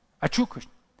Jesus. A true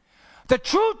Christian. The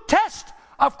true test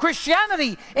of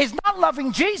Christianity is not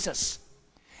loving Jesus.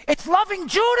 It's loving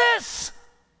Judas.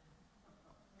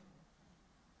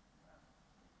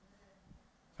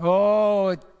 Oh,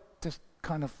 it just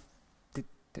kind of, the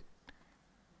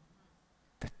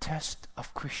test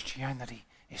of Christianity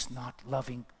is not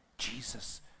loving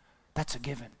Jesus. That's a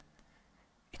given.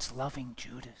 It's loving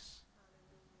Judas.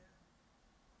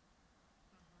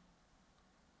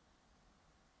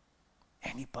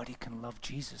 Anybody can love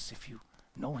Jesus. If you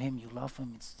know him, you love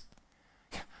him.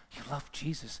 You love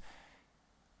Jesus.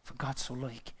 For God so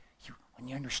loved you. When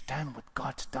you understand what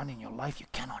God's done in your life, you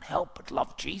cannot help but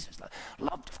love Jesus.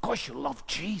 Of course you love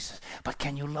Jesus, but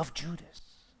can you love Judas?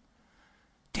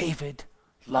 David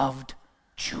loved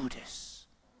Judas.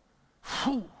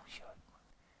 Whew.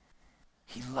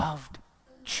 He loved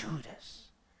Judas.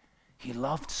 He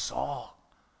loved Saul.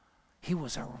 He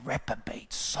was a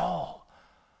reprobate. Saul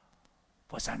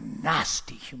was a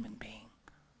nasty human being.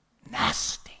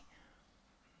 Nasty.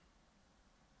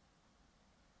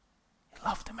 He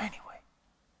loved him anyway.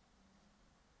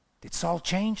 Did Saul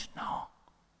change? No.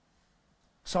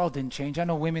 Saul didn't change. I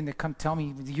know women that come tell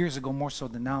me years ago more so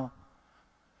than now.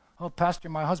 Oh, Pastor,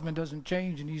 my husband doesn't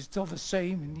change and he's still the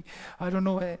same. And I don't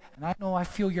know. And I know I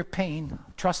feel your pain.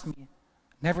 Trust me.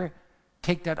 Never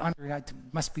take that under. It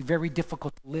must be very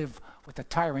difficult to live with a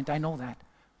tyrant. I know that.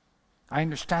 I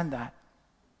understand that.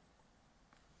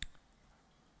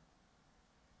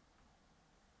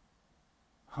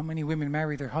 How many women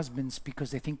marry their husbands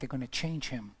because they think they're going to change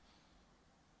him?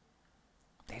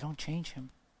 They don't change him.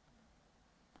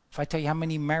 If I tell you how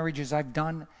many marriages I've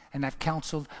done and I've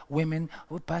counseled women,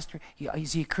 oh, Pastor,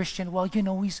 is he a Christian? Well, you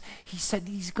know, he said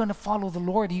he's going to follow the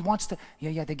Lord. He wants to.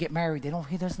 Yeah, they get married.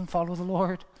 He doesn't follow the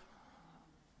Lord.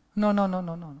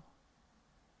 No.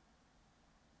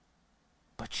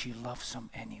 But she loves him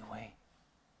anyway.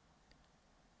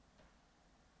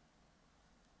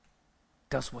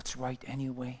 Does what's right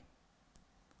anyway.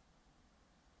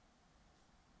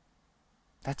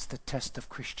 That's the test of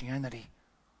Christianity.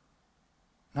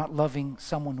 Not loving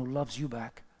someone who loves you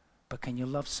back, but can you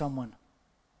love someone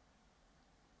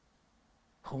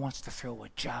who wants to throw a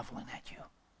javelin at you?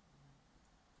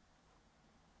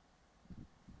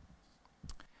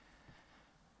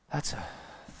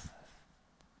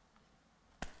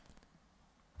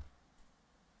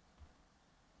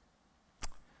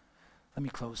 Let me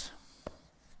close.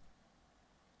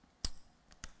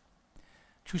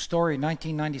 True story,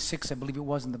 1996, I believe it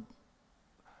was,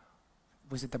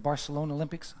 was it the Barcelona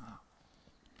Olympics?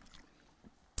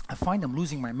 I find I'm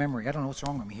losing my memory. I don't know what's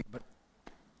wrong with me here, but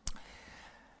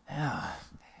yeah.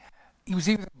 It was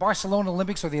either the Barcelona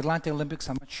Olympics or the Atlanta Olympics,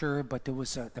 I'm not sure, but there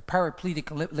was the Paraplegic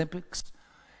Olympics.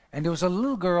 And there was a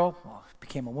little girl, well,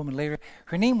 became a woman later.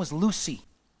 Her name was Lucy.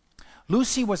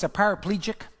 Lucy was a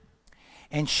paraplegic,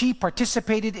 and she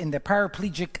participated in the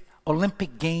Paraplegic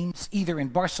Olympic Games, either in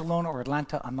Barcelona or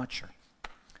Atlanta, I'm not sure.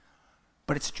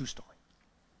 But it's a true story.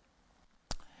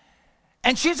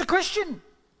 And she's a Christian.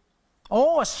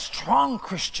 Oh, a strong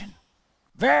Christian.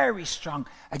 Very strong.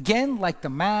 Again, like the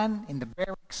man in the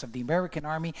barracks of the American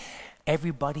Army,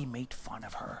 everybody made fun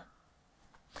of her.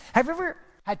 Have you ever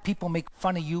had people make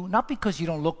fun of you, not because you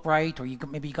don't look right, or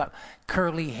maybe you got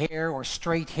curly hair or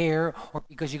straight hair, or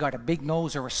because you got a big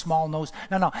nose or a small nose?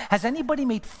 No. Has anybody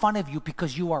made fun of you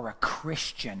because you are a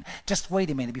Christian? Just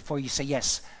wait a minute before you say,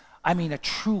 yes, I mean a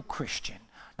true Christian,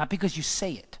 not because you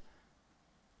say it.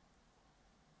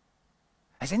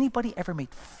 Has anybody ever made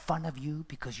fun of you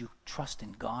because you trust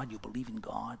in God, you believe in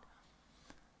God?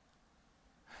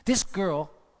 This girl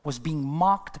was being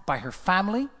mocked by her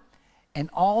family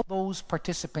and all those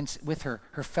participants with her,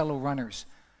 her fellow runners.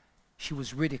 She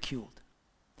was ridiculed,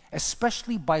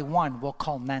 especially by one we'll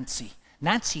call Nancy.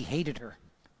 Nancy hated her,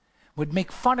 would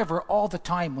make fun of her all the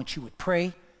time when she would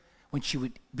pray,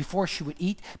 before she would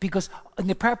eat, because in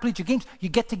the Paraplegic Games, you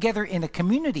get together in a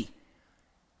community,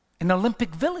 an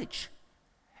Olympic village.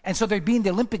 And so they'd be in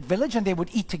the Olympic Village and they would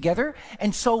eat together.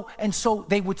 And so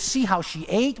they would see how she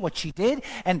ate, what she did.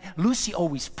 And Lucy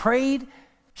always prayed.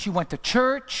 She went to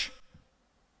church.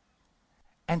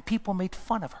 And people made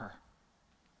fun of her,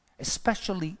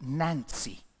 especially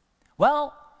Nancy.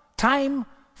 Well, time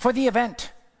for the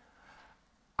event.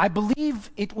 I believe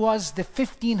it was the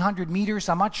 1,500 meters.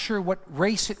 I'm not sure what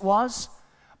race it was,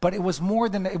 but it was more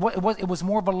than it was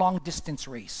more of a long distance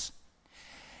race.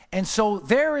 And so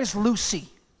there is Lucy.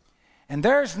 And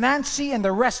there's Nancy and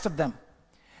the rest of them.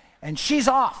 And she's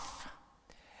off.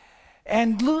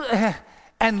 And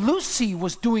Lucy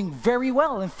was doing very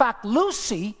well. In fact,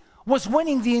 Lucy was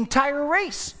winning the entire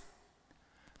race.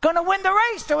 Gonna win the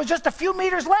race. There was just a few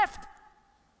meters left.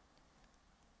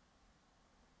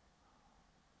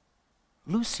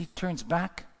 Lucy turns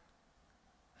back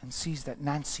and sees that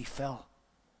Nancy fell.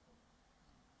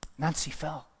 Nancy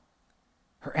fell.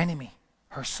 Her enemy,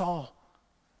 her Saul.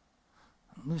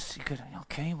 Lucy could,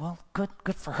 okay, well, good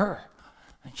for her.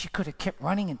 And she could have kept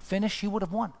running and finished. She would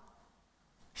have won.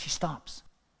 She stops.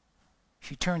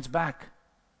 She turns back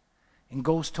and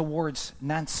goes towards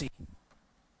Nancy.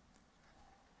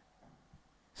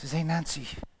 Says, hey, Nancy,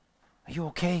 are you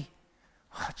okay?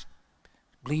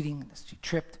 Bleeding. She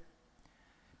tripped.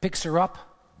 Picks her up.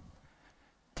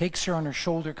 Takes her on her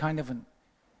shoulder, kind of,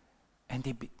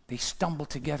 and they stumble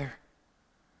together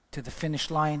to the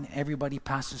finish line. Everybody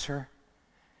passes her.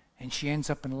 And she ends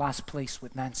up in last place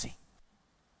with Nancy.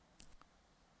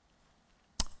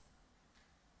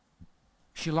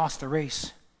 She lost the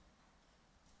race,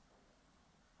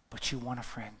 but she won a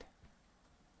friend.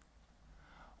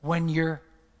 When your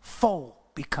foe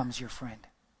becomes your friend.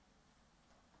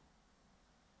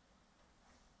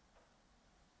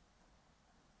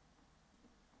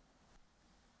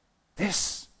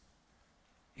 This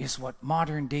is what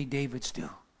modern day Davids do.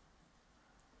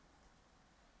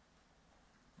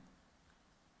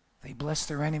 They bless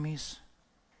their enemies,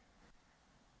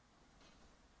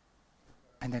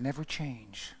 and they never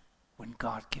change when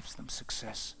God gives them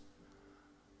success,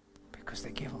 because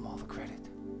they give him all the credit.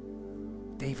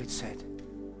 David said,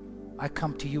 I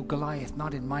come to you, Goliath,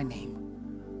 not in my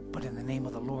name, but in the name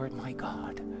of the Lord my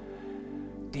God.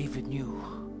 David knew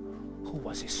who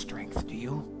was his strength. Do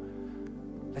you?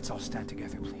 Let's all stand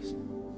together, please.